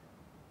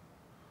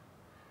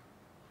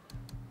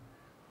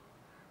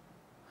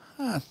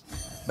 Hát,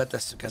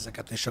 betesszük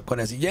ezeket, és akkor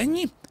ez így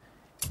ennyi.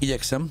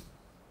 Igyekszem.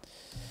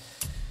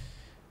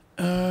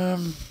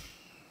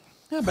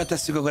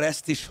 Betesszük akkor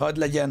ezt is, hadd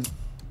legyen.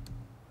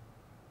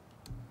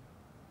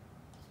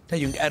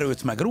 Tegyünk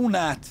erőt, meg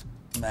rúnát,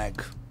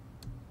 meg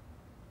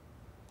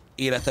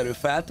életerő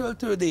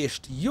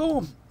feltöltődést. Jó,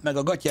 meg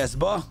a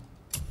gatyászba.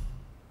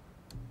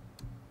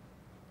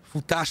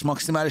 Futás,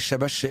 maximális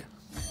sebesség.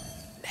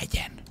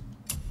 Legyen.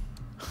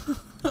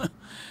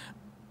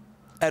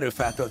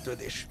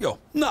 Erőfeltöltődés. Jó.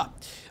 Na,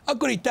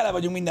 akkor így tele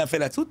vagyunk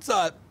mindenféle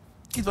cuccal.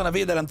 Itt van a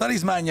védelem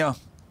talizmánja,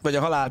 vagy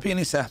a halál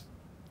pénisze.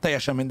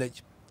 Teljesen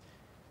mindegy.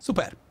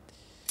 Szuper.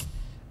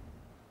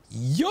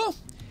 Jó.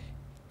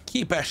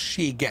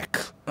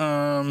 Képességek.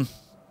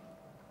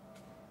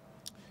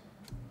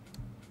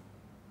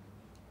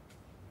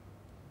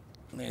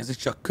 Nézzük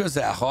csak,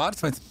 közelharc,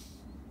 vagy...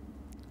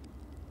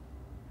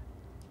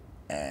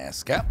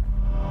 Ez kell.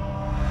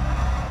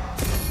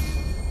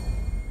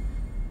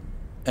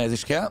 Ez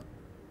is kell.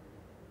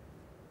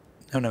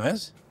 Nem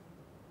ez.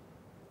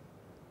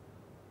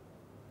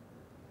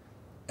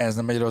 Ez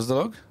nem egy rossz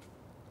dolog.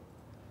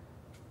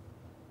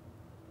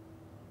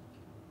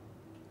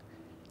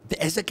 De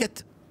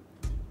ezeket...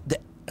 De...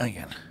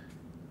 Igen.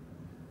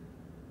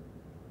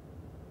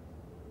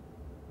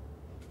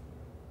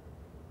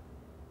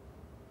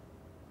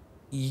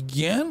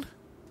 Igen.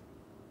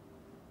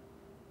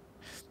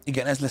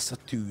 Igen, ez lesz a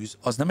tűz.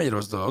 Az nem egy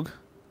rossz dolog.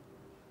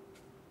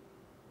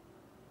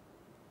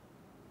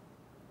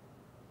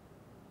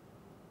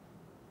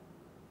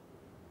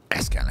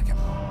 Ez kell nekem.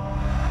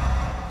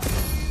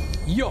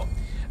 Jó.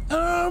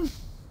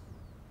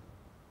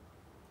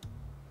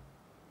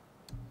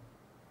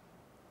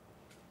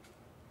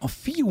 A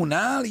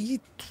fiúnál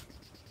itt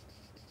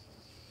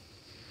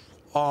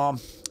a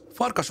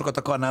farkasokat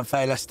akarnám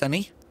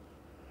fejleszteni,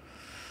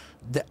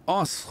 de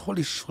az, hol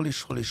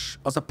is,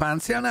 az a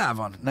páncélnál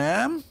van,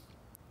 nem?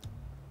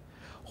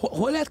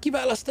 Hol lehet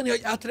kiválasztani,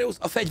 hogy Atreus?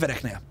 A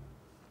fegyvereknél.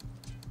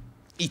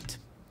 Itt.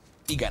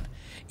 Igen.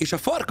 És a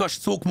farkas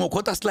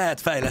cókmókot azt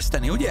lehet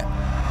fejleszteni, ugye?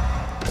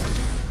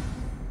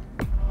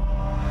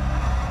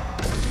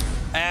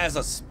 Ez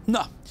az.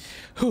 Na.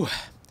 Hú.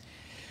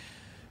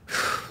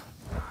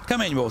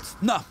 Kemény volt.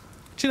 Na,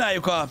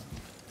 csináljuk a...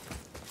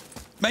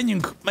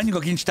 Menjünk a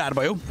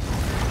kincstárba, jó?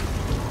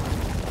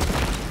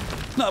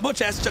 Na,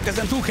 bocsász, csak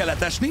ezen túl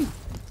kellett esni.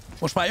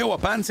 Most már jó a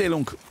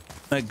páncélunk,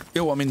 meg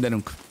jó a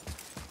mindenünk.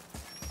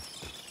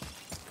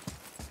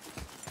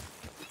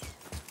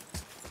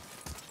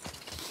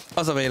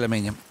 Az a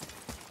véleményem.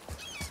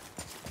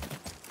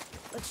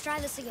 Let's try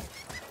this again,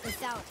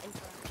 without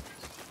infrared.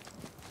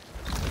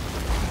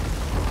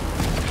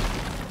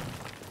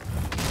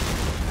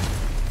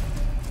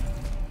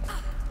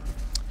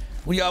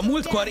 Ugye a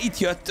múltkor itt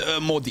jött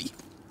Modi.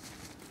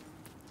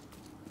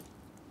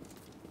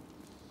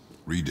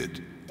 Read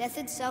it. Death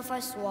itself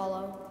I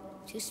swallow,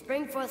 to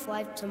spring forth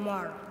life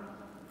tomorrow.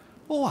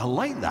 Oh,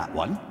 I like that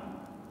one.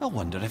 I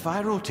wonder if I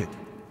wrote it.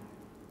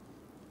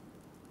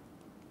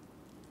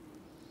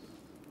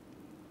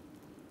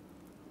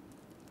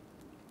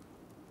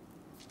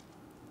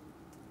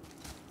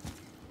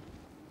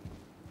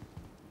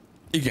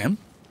 Igen.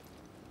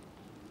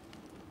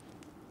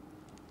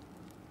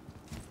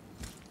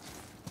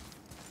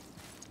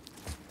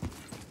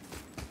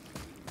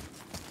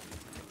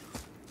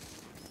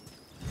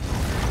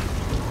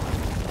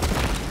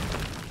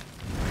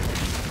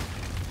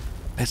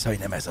 Persze, hogy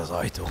nem ez az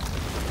ajtó.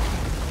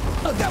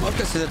 A Gábor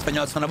köszi az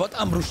 58 hónapot,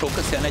 Ambrusó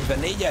köszi a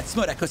 44-et,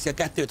 Smörek köszi a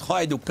 2-t,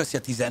 Hajduk köszi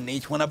a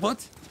 14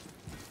 hónapot.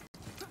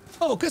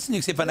 Ó,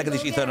 köszönjük szépen neked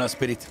is Eternal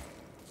Spirit.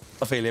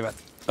 A fél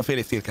évet. A fél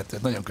év fél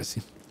 2-t. Nagyon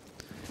köszi.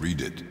 Read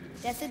it.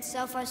 Death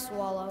itself I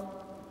swallow,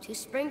 to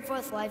spring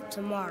forth life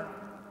tomorrow.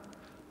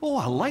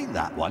 Oh, I like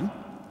that one.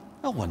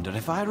 I wonder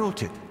if I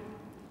wrote it.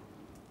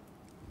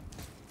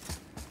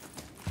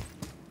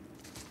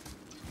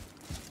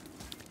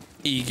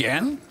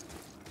 Igen.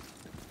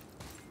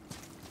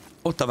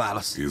 Ott a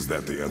válasz. Is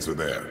that the answer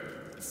there?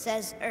 It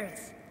says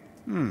Earth.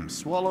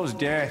 Swallows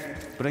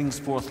death, brings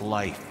forth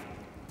life.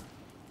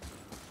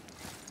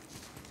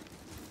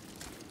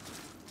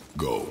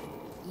 Go.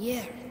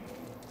 Yeah.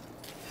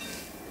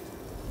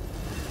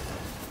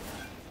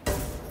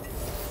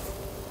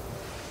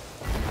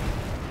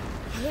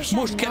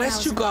 Most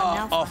keressük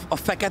a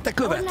fekete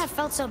követ?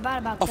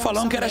 A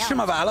falon keressem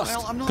a választ?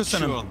 Well, I'm not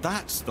Köszönöm. sure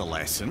that's the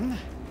lesson.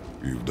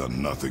 You've done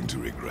nothing to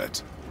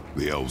regret.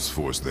 The elves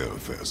forced their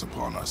affairs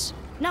upon us.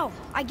 No,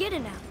 I get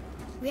it now.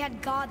 We had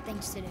God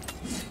things to do,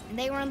 and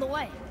they were in the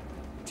way,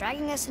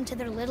 dragging us into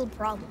their little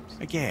problems.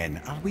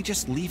 Again, are we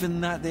just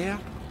leaving that there?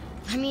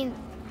 I mean,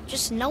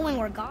 just knowing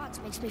we're gods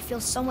makes me feel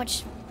so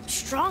much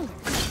stronger.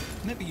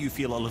 Maybe you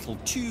feel a little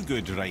too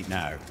good right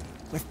now.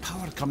 With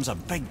power comes a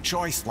big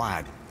choice,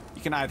 lad.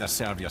 You can either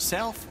serve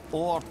yourself,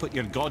 or put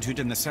your godhood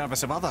in the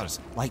service of others,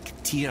 like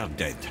Tyr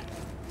did.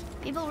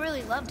 People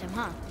really loved him,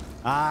 huh?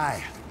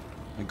 Aye,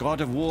 a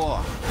god of war,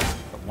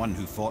 but one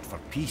who fought for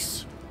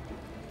peace.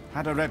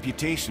 had a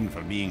reputation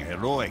for being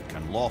heroic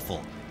and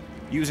lawful,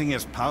 using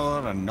his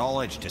power and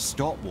knowledge to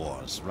stop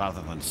wars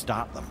rather than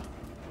start them.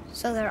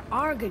 So there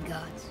are good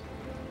gods.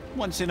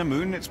 Once in a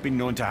moon, it's been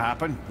known to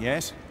happen,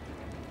 yes?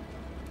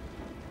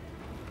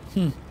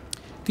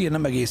 Tyr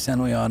nem egészen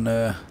olyan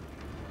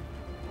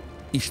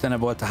istene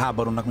volt a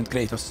háborúnak, mint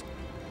Kratos.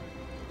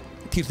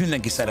 Tyrt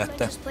mindenki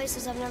szerette. Just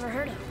places I've never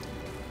heard of.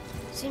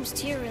 Seems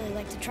Tyr really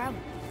liked to travel.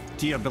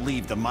 Tyr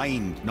believed the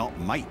mind, not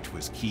might,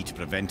 was key to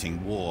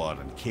preventing war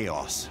and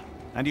chaos.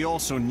 And he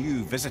also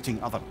knew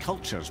visiting other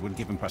cultures would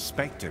give him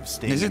perspective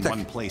staying in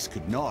one place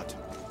could not.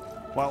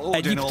 While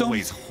Odin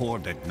always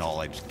hoarded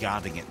knowledge,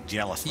 guarding it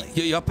jealously,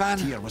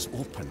 Tyr was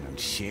open and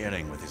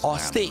sharing with his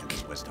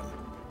land's wisdom.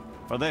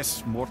 For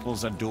this,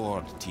 mortals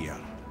adored Tyr,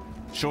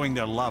 showing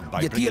their love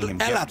by bringing him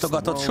gifts the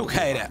world sok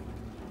helyre,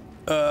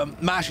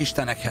 más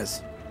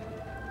istenekhez,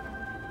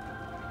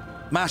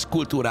 más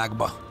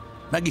kultúrákba,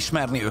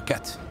 megismerni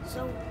őket.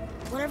 So,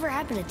 whatever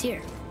happened to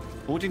Tyr?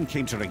 Odin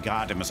came to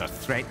regard him as a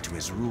threat to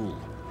his rule.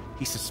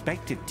 He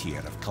suspected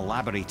Tyr of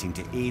collaborating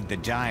to aid the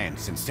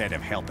giants instead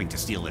of helping to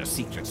steal their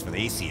secrets for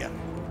the Aesir.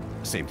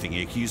 The same thing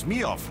he accused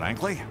me of,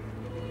 frankly.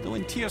 Though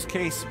in Tyr's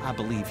case, I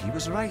believe he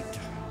was right.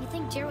 You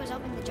think Tyr was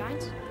helping the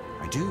giants?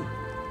 I do.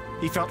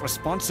 He felt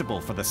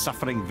responsible for the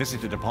suffering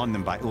visited upon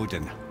them by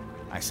Odin.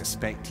 I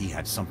suspect he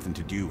had something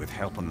to do with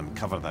helping them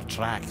cover their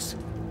tracks.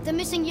 The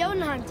missing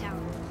Jotunheim Tower.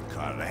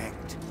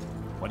 Correct.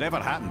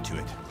 Whatever happened to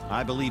it,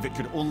 I believe it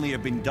could only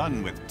have been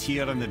done with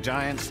Tyr and the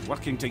giants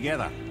working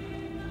together.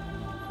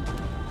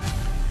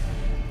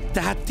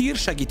 Tehát Tyr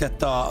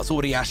segített az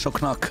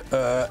óriásoknak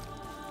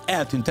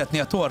eltüntetni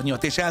a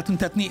tornyot, és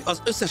eltüntetni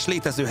az összes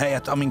létező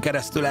helyet, amin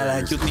keresztül el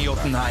lehet jutni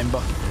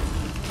Jotunheimba.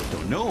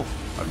 Don't know.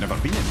 I've never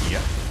been in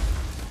here.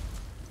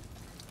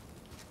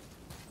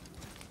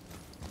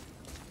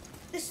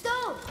 The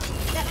stone!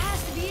 That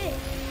has to be it.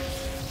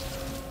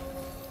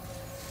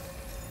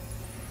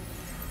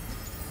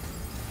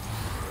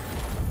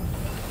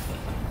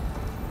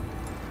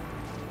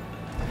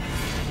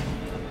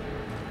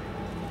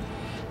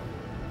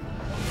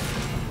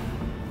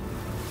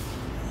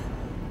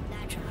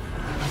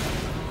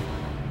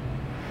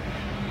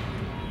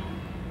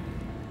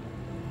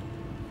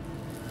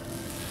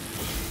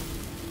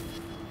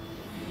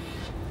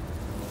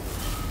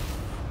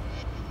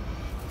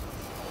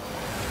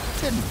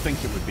 Didn't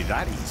think it would be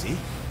that easy.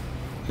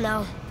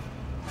 No.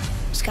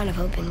 Was kind of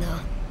hoping though.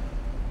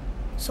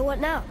 So what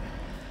now?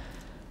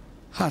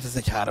 Hát ez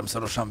egy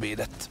háromszorosan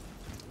védett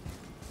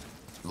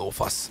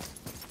lófasz.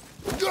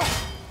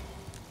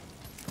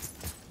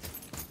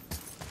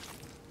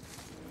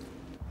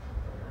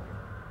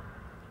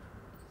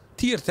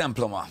 Tyr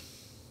temploma.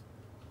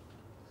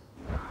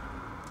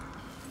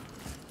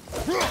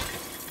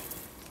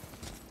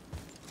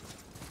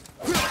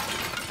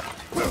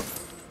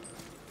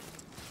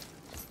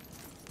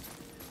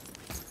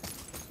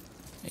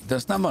 De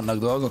aztán vannak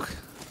dolgok.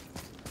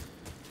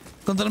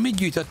 Gondolom így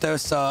gyűjtötte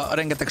össze a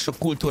rengeteg sok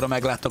kultúra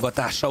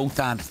meglátogatása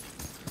után.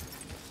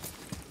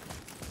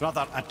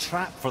 Rather a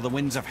trap for the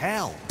winds of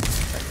hell.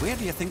 But where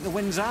do you think the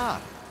winds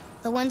are?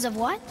 The ones of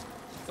what?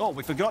 Oh,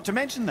 we forgot to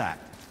mention that.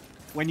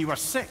 When you were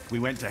sick, we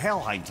went to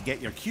Helheim to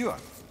get your cure.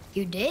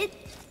 You did?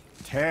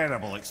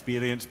 Terrible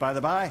experience, by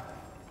the by.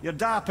 Your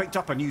dad picked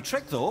up a new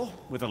trick, though,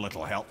 with a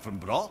little help from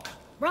Brock.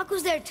 Brock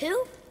was there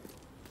too?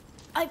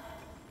 But...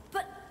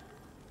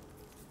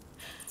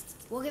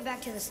 We'll get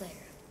back to this later.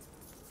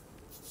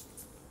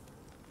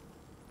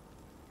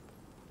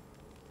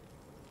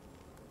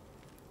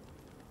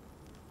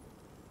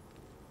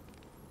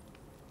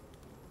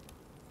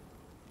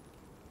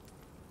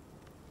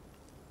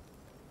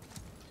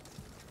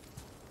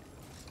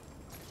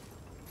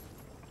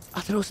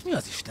 Atreus, mi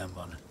az Isten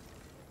van?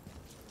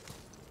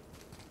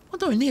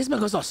 Mondom, hogy nézd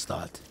meg az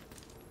asztalt.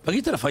 Meg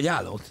itt a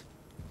fagyálót.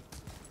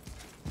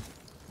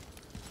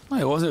 Na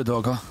jó, az ő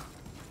dolga.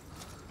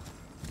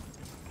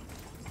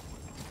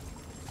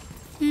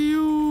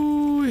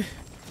 Júj.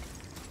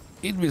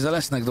 Itt bizony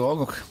lesznek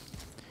dolgok.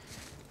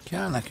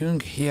 Kell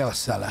nekünk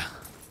hélszele.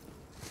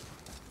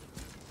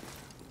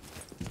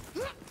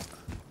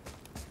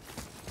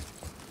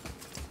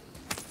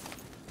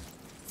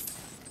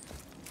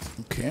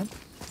 Oké.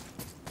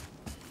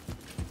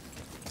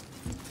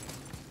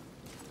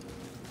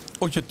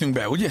 Hogy jöttünk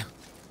be, ugye?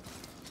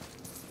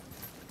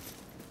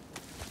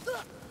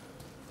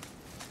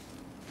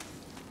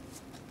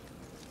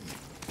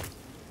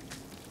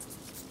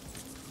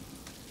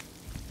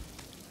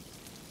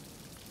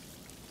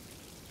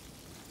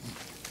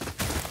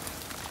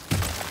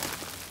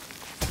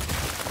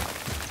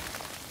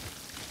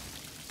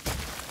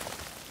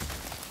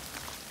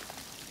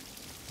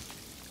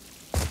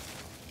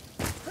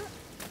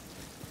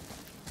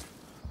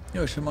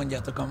 Jó, és hogy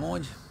mondjátok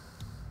amúgy.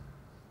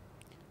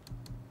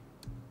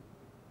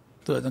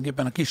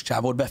 Tulajdonképpen a kis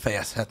csávót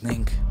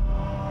befejezhetnénk.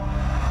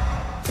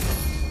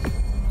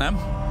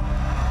 Nem?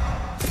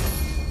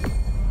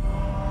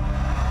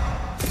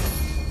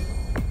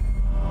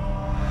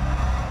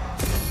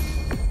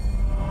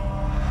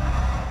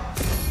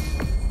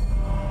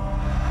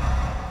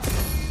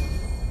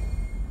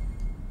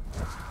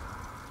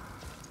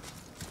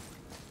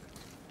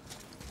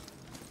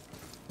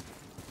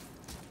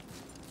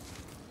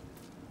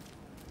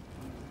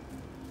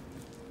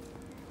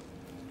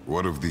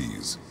 What of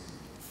these?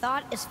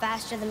 Thought is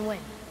faster than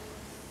wind.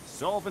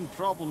 Solving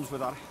problems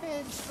with our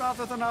heads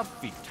rather than our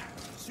feet.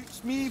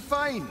 Suits me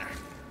fine.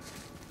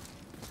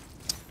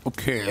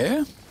 Oké.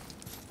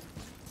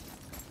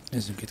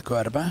 Nézzünk itt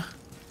körbe.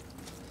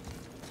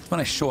 Van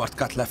egy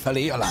shortcut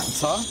lefelé a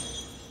lánccal.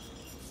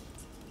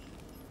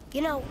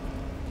 You know,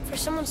 for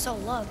someone so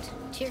loved,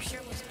 Tyr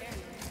sure was very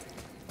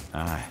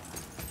nice. Aye.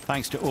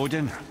 Thanks to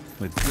Odin,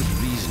 with good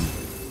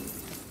reason.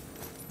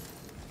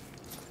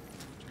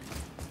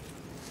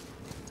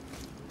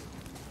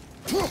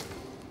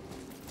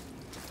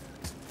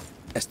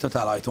 Ez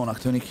totál ajtónak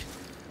tűnik.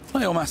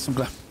 Na jó, másszunk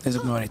le.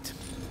 Nézzük, mi van itt.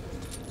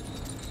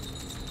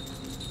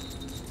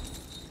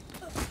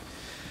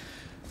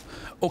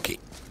 Oké.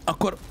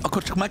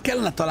 Akkor csak meg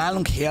kellene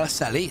találnunk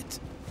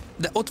hélszelét.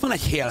 De ott van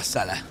egy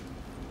hélszele.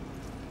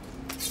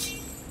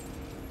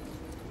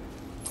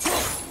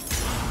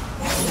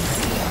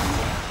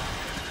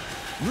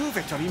 Move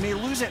it or you may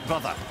lose it,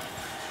 brother.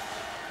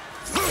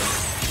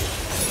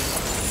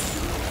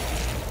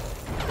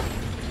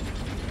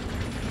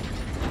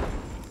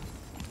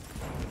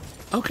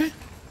 Okay.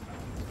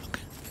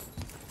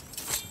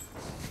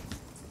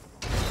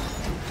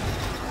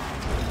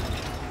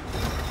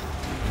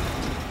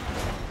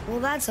 Well,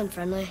 that's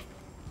unfriendly.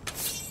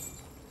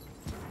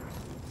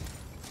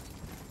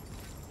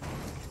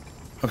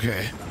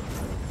 Okay.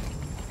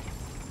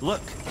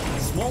 Look,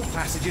 small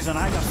passages on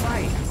either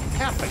side.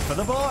 Perfect for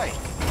the boy.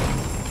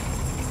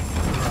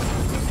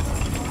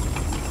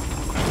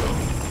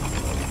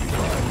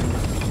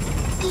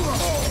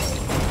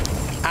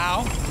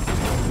 Ow.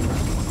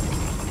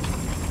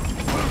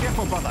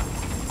 Careful, brother.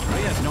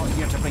 Rhea's not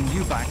here to bring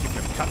you back if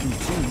you're cut in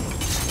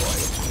two.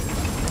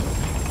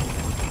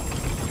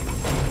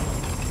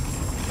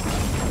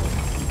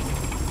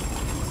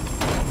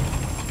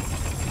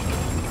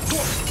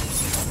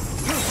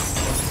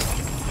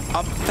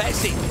 A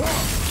fejszék!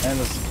 Ez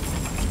az.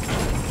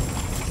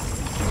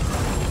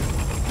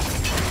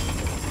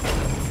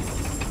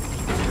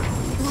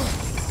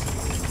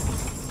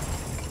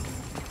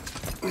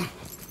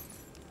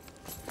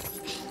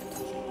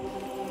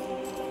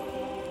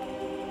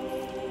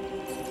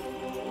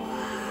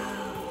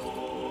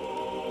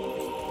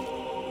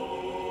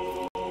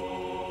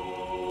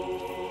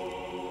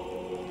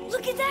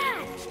 Look at that!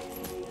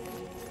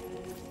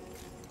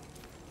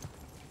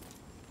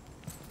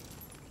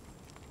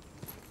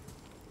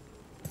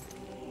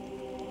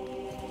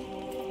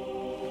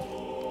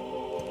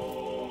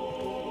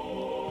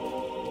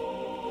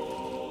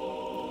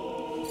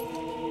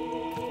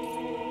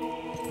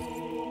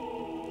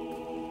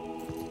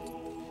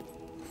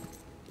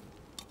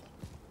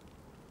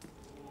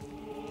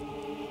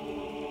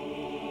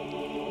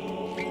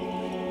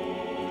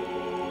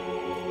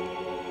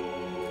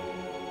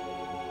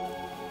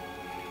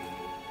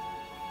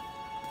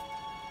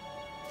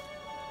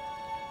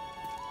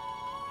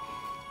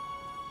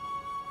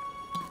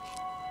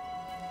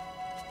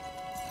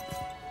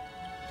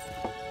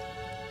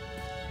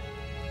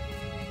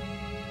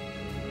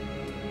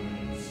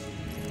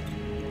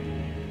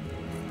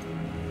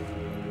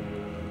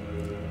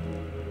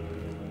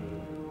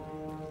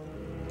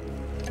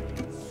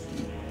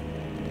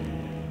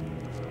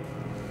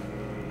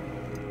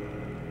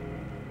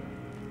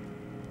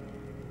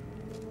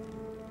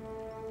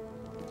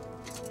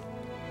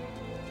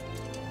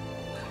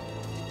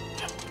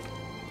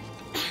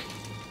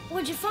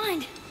 What'd you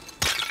find?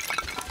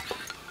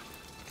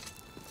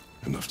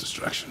 Enough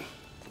distraction.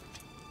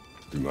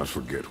 Do not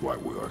forget why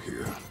we are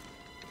here.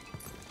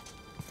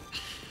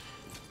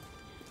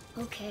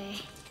 Okay.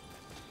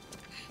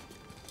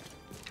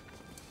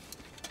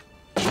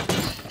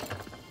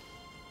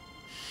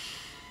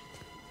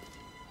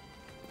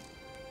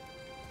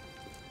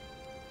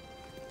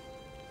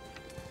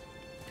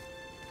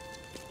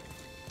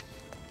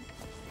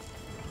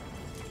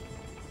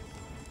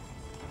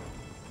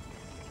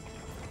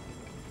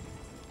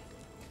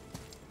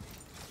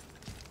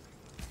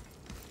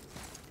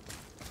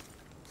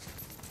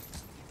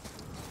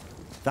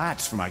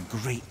 That's from a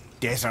great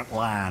desert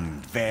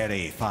land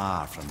very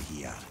far from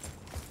here.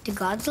 Do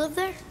gods live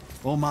there?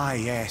 Oh my,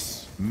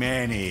 yes.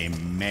 Many,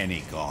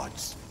 many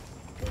gods.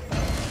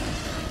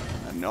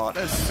 And not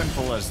as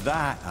simple as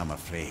that, I'm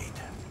afraid.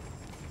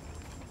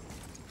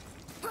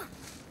 A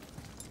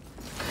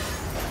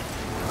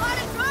lot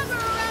of drama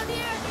around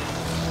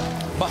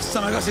here!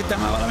 Bassza meg, azt hittem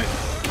már valami.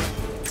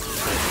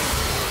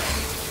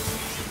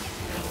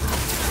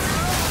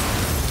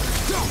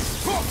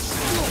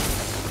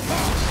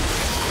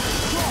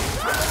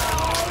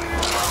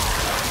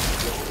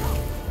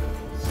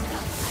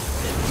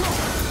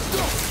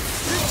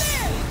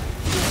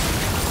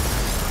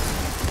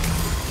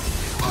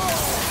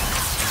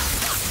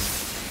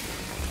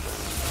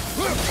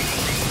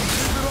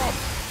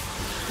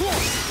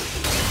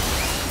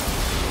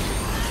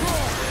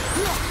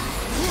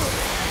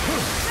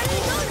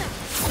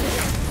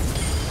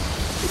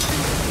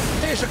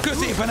 És a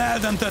középen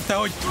eldöntötte,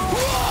 hogy...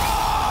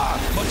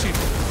 Bocsi.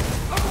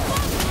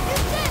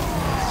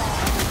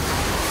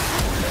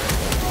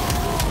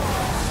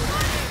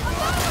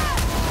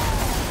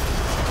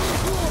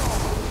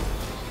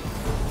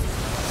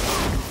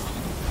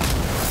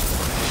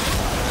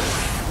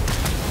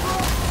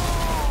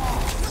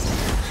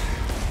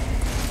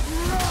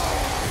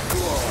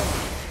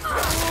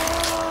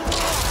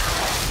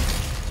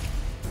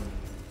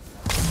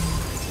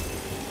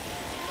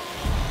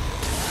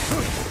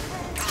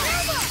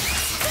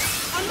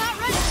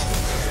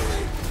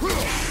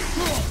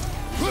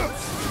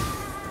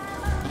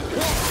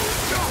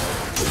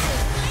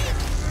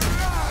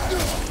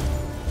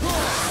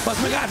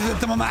 Azt meg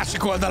átvezettem a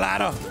másik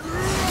oldalára.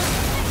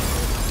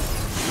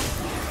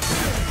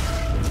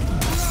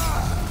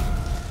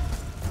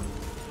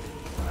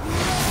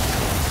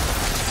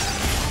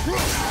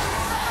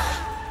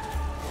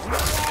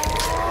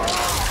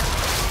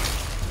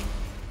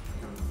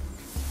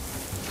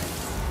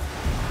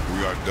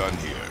 We are done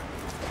here.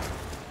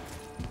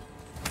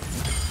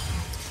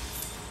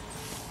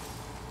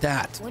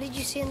 Tehát, What did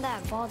you see in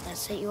that vault that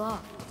set you off?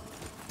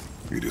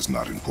 It is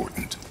not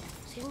important.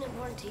 Seemed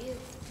important to you.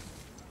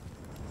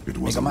 It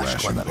was még a a másik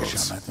rash oldalra is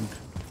impulse. elmehetünk.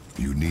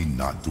 You need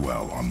not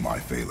dwell on my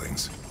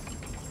failings.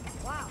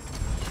 Wow.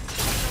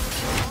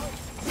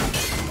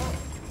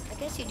 I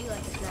guess you do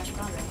like to smash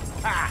comments.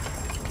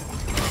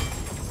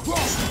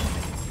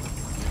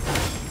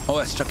 Ó,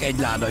 ez csak egy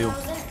láda jó.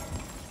 How's that?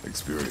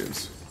 Experience.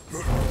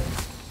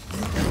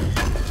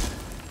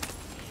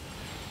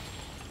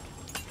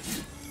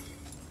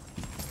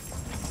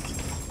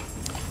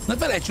 Na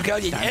felejtsük el,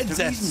 hogy egy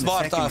edzett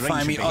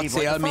szvartalfájmi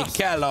acél még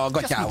kell a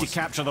gatyához,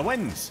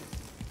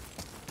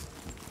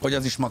 hogy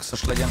az is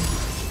maxos legyen.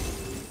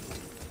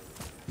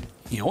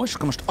 Jó, és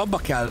akkor most abba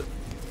kell...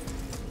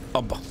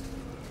 Abba.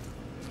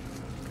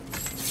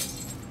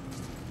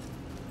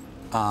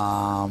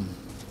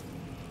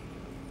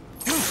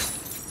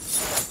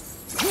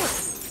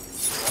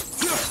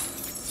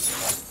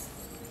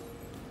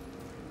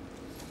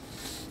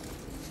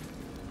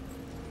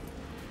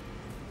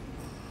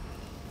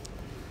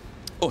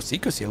 Ó,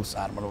 köszi a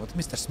 23 volt.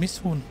 Mr.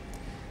 Smithson,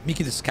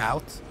 Mickey the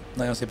Scout.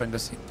 Nagyon szépen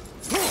köszi.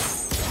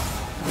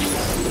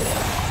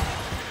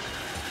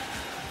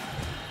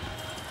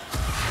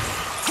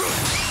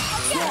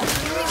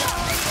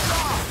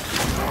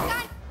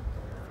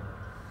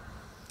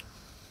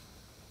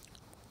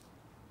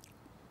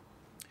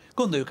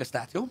 Gondoljuk ezt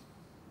át, jó?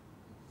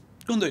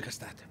 Gondoljuk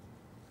ezt át.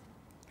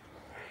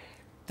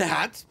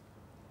 Tehát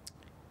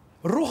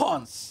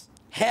rohansz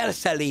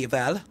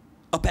helszelével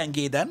a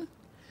pengéden,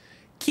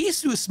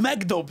 készülsz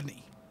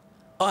megdobni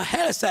a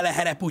helszele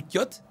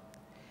hereputtyot,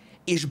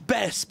 és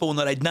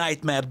beszpónol egy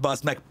Nightmare-t,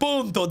 bazd meg,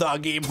 pont oda a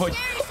game, hogy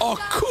a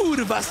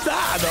kurva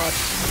szádat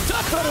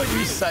takarodj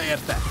vissza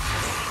érte.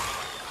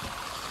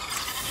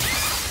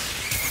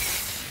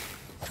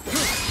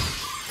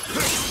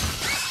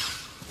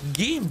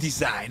 Game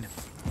design.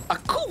 A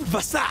kurva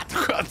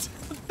szátokat.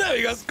 Nem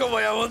igaz,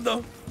 komolyan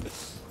mondom.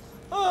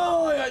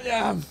 Ó,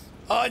 anyám.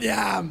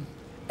 Anyám.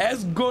 Ez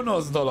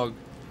gonosz dolog.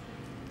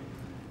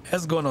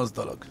 Ez gonosz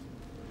dolog.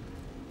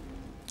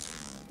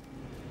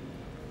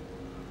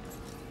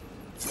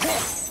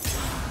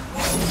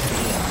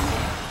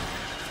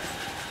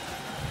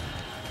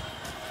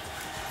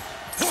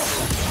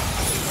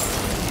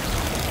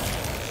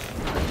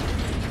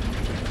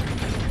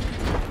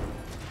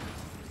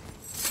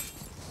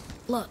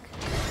 Look,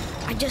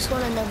 I just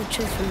want to know the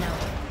truth from now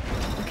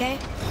on, okay?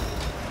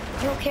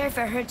 I don't care if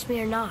it hurts me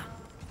or not.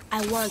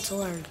 I want to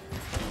learn.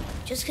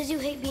 Just because you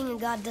hate being a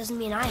god doesn't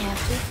mean I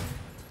have to.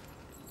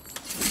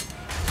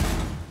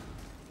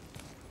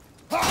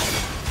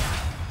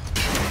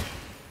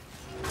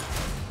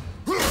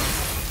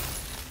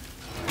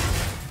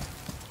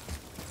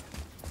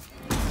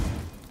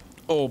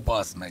 Ó,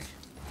 bazd meg.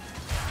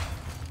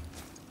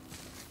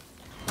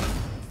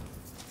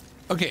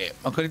 Oké,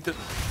 akkor itt...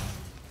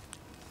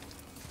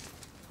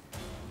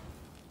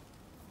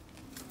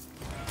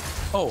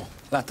 Ó,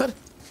 láttad?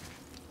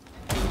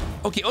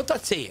 Oké, ott a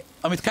C,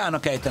 amit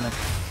K-nak ejtenek.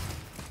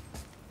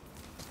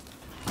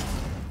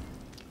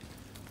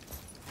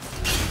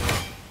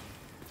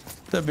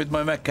 Többit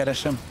majd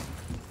megkeresem.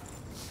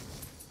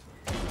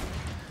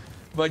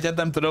 Vagy hát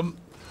nem tudom.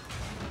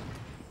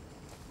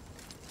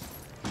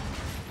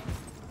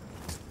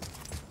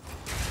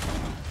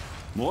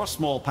 More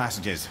small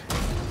passages.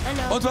 I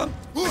know. Ott van.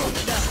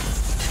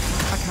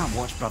 I can't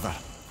watch, brother.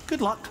 Good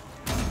luck.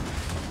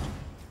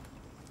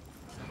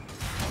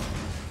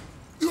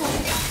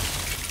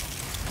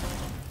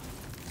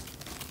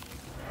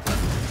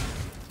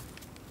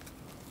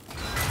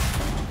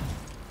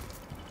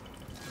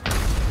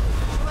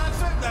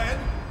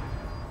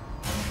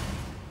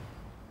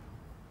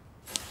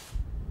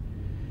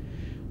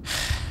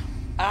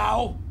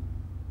 Ow!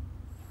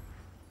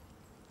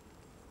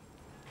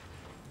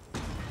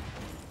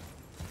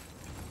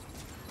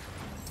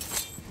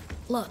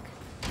 Look,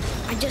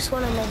 I just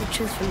want to know the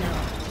truth from now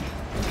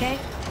on, okay?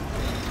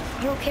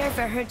 I don't care if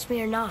it hurts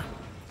me or not.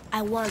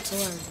 I want to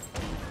learn.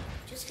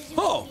 Just because you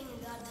Oh. hate being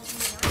a god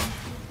doesn't mean I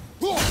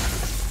have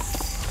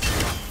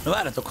to. Na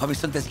várjatok, ha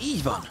viszont ez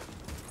így van.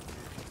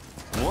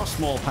 More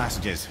small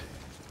passages.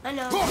 I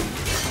know. Go.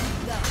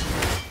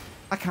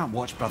 I can't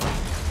watch, brother.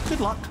 Good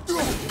luck.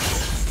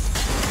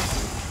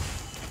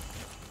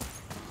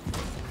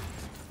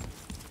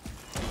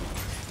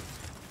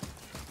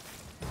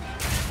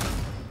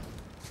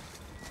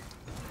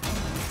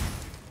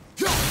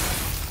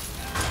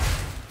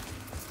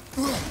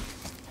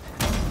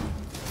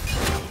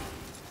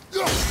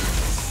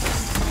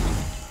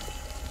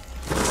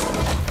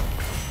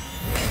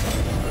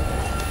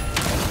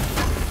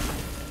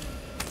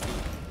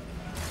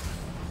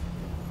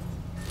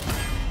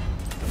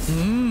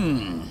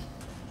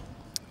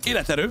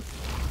 Életerő.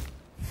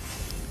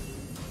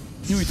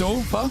 Nyújtó,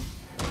 fa.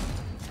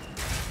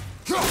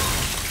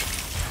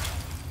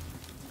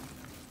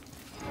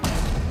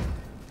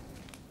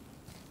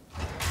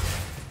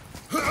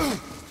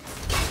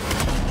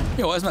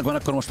 Jó, ez megvan,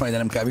 akkor most már ide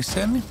nem kell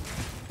visszajönni.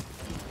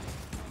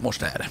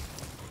 Most erre.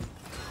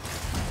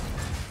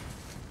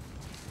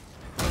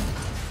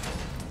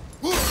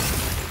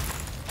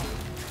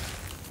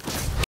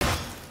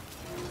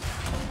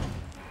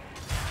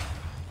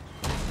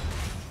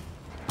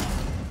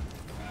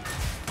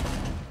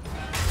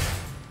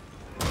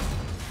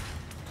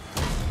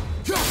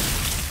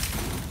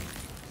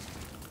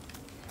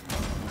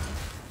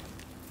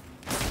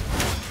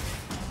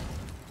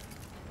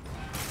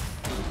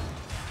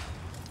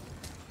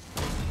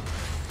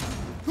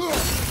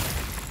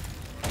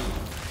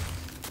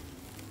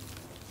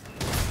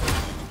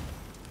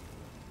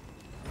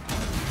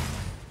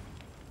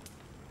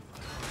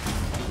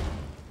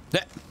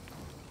 De.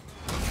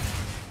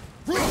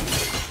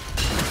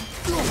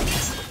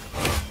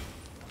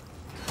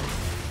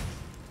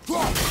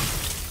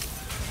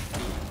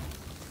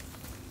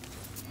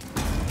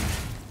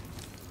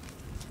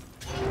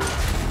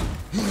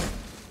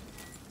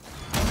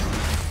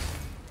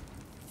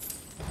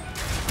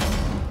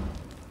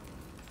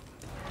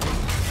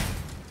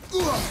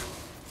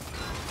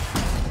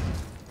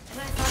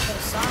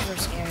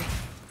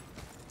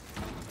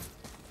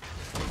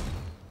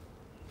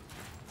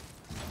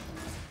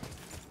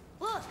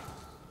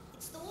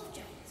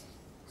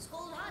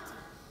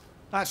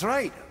 That's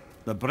right.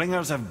 The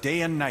bringers of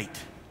day and night.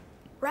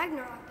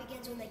 Ragnarok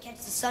begins when they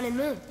catch the sun and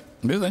moon.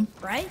 Bizony.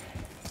 Right?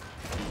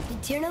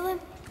 Did Tyr know them?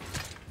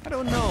 I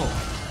don't know.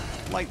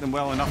 Like them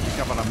well enough to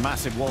cover a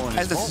massive wall in his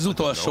Ez lesz az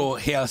utolsó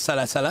hél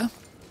szele-szele.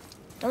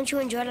 Don't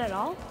you enjoy it at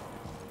all?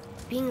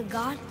 Being a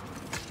god?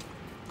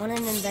 On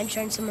an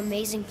adventure in some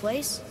amazing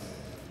place?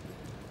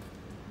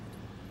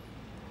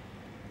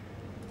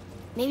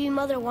 Maybe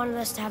Mother wanted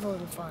us to have a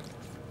little fun.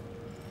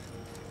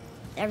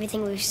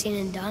 Everything we've seen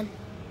and done.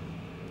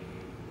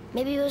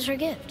 Maybe it was her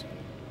gift.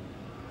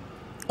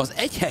 Az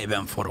egy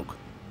helyben forog.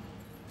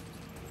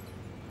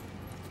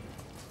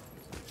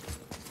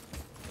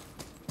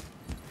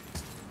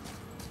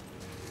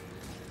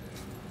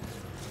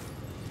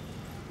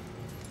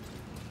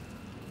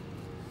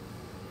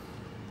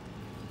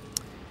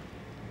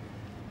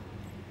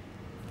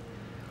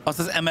 Azt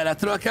az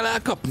emeletről kell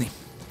elkapni?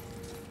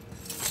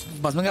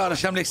 Bazd meg, arra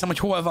sem emlékszem, hogy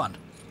hol van.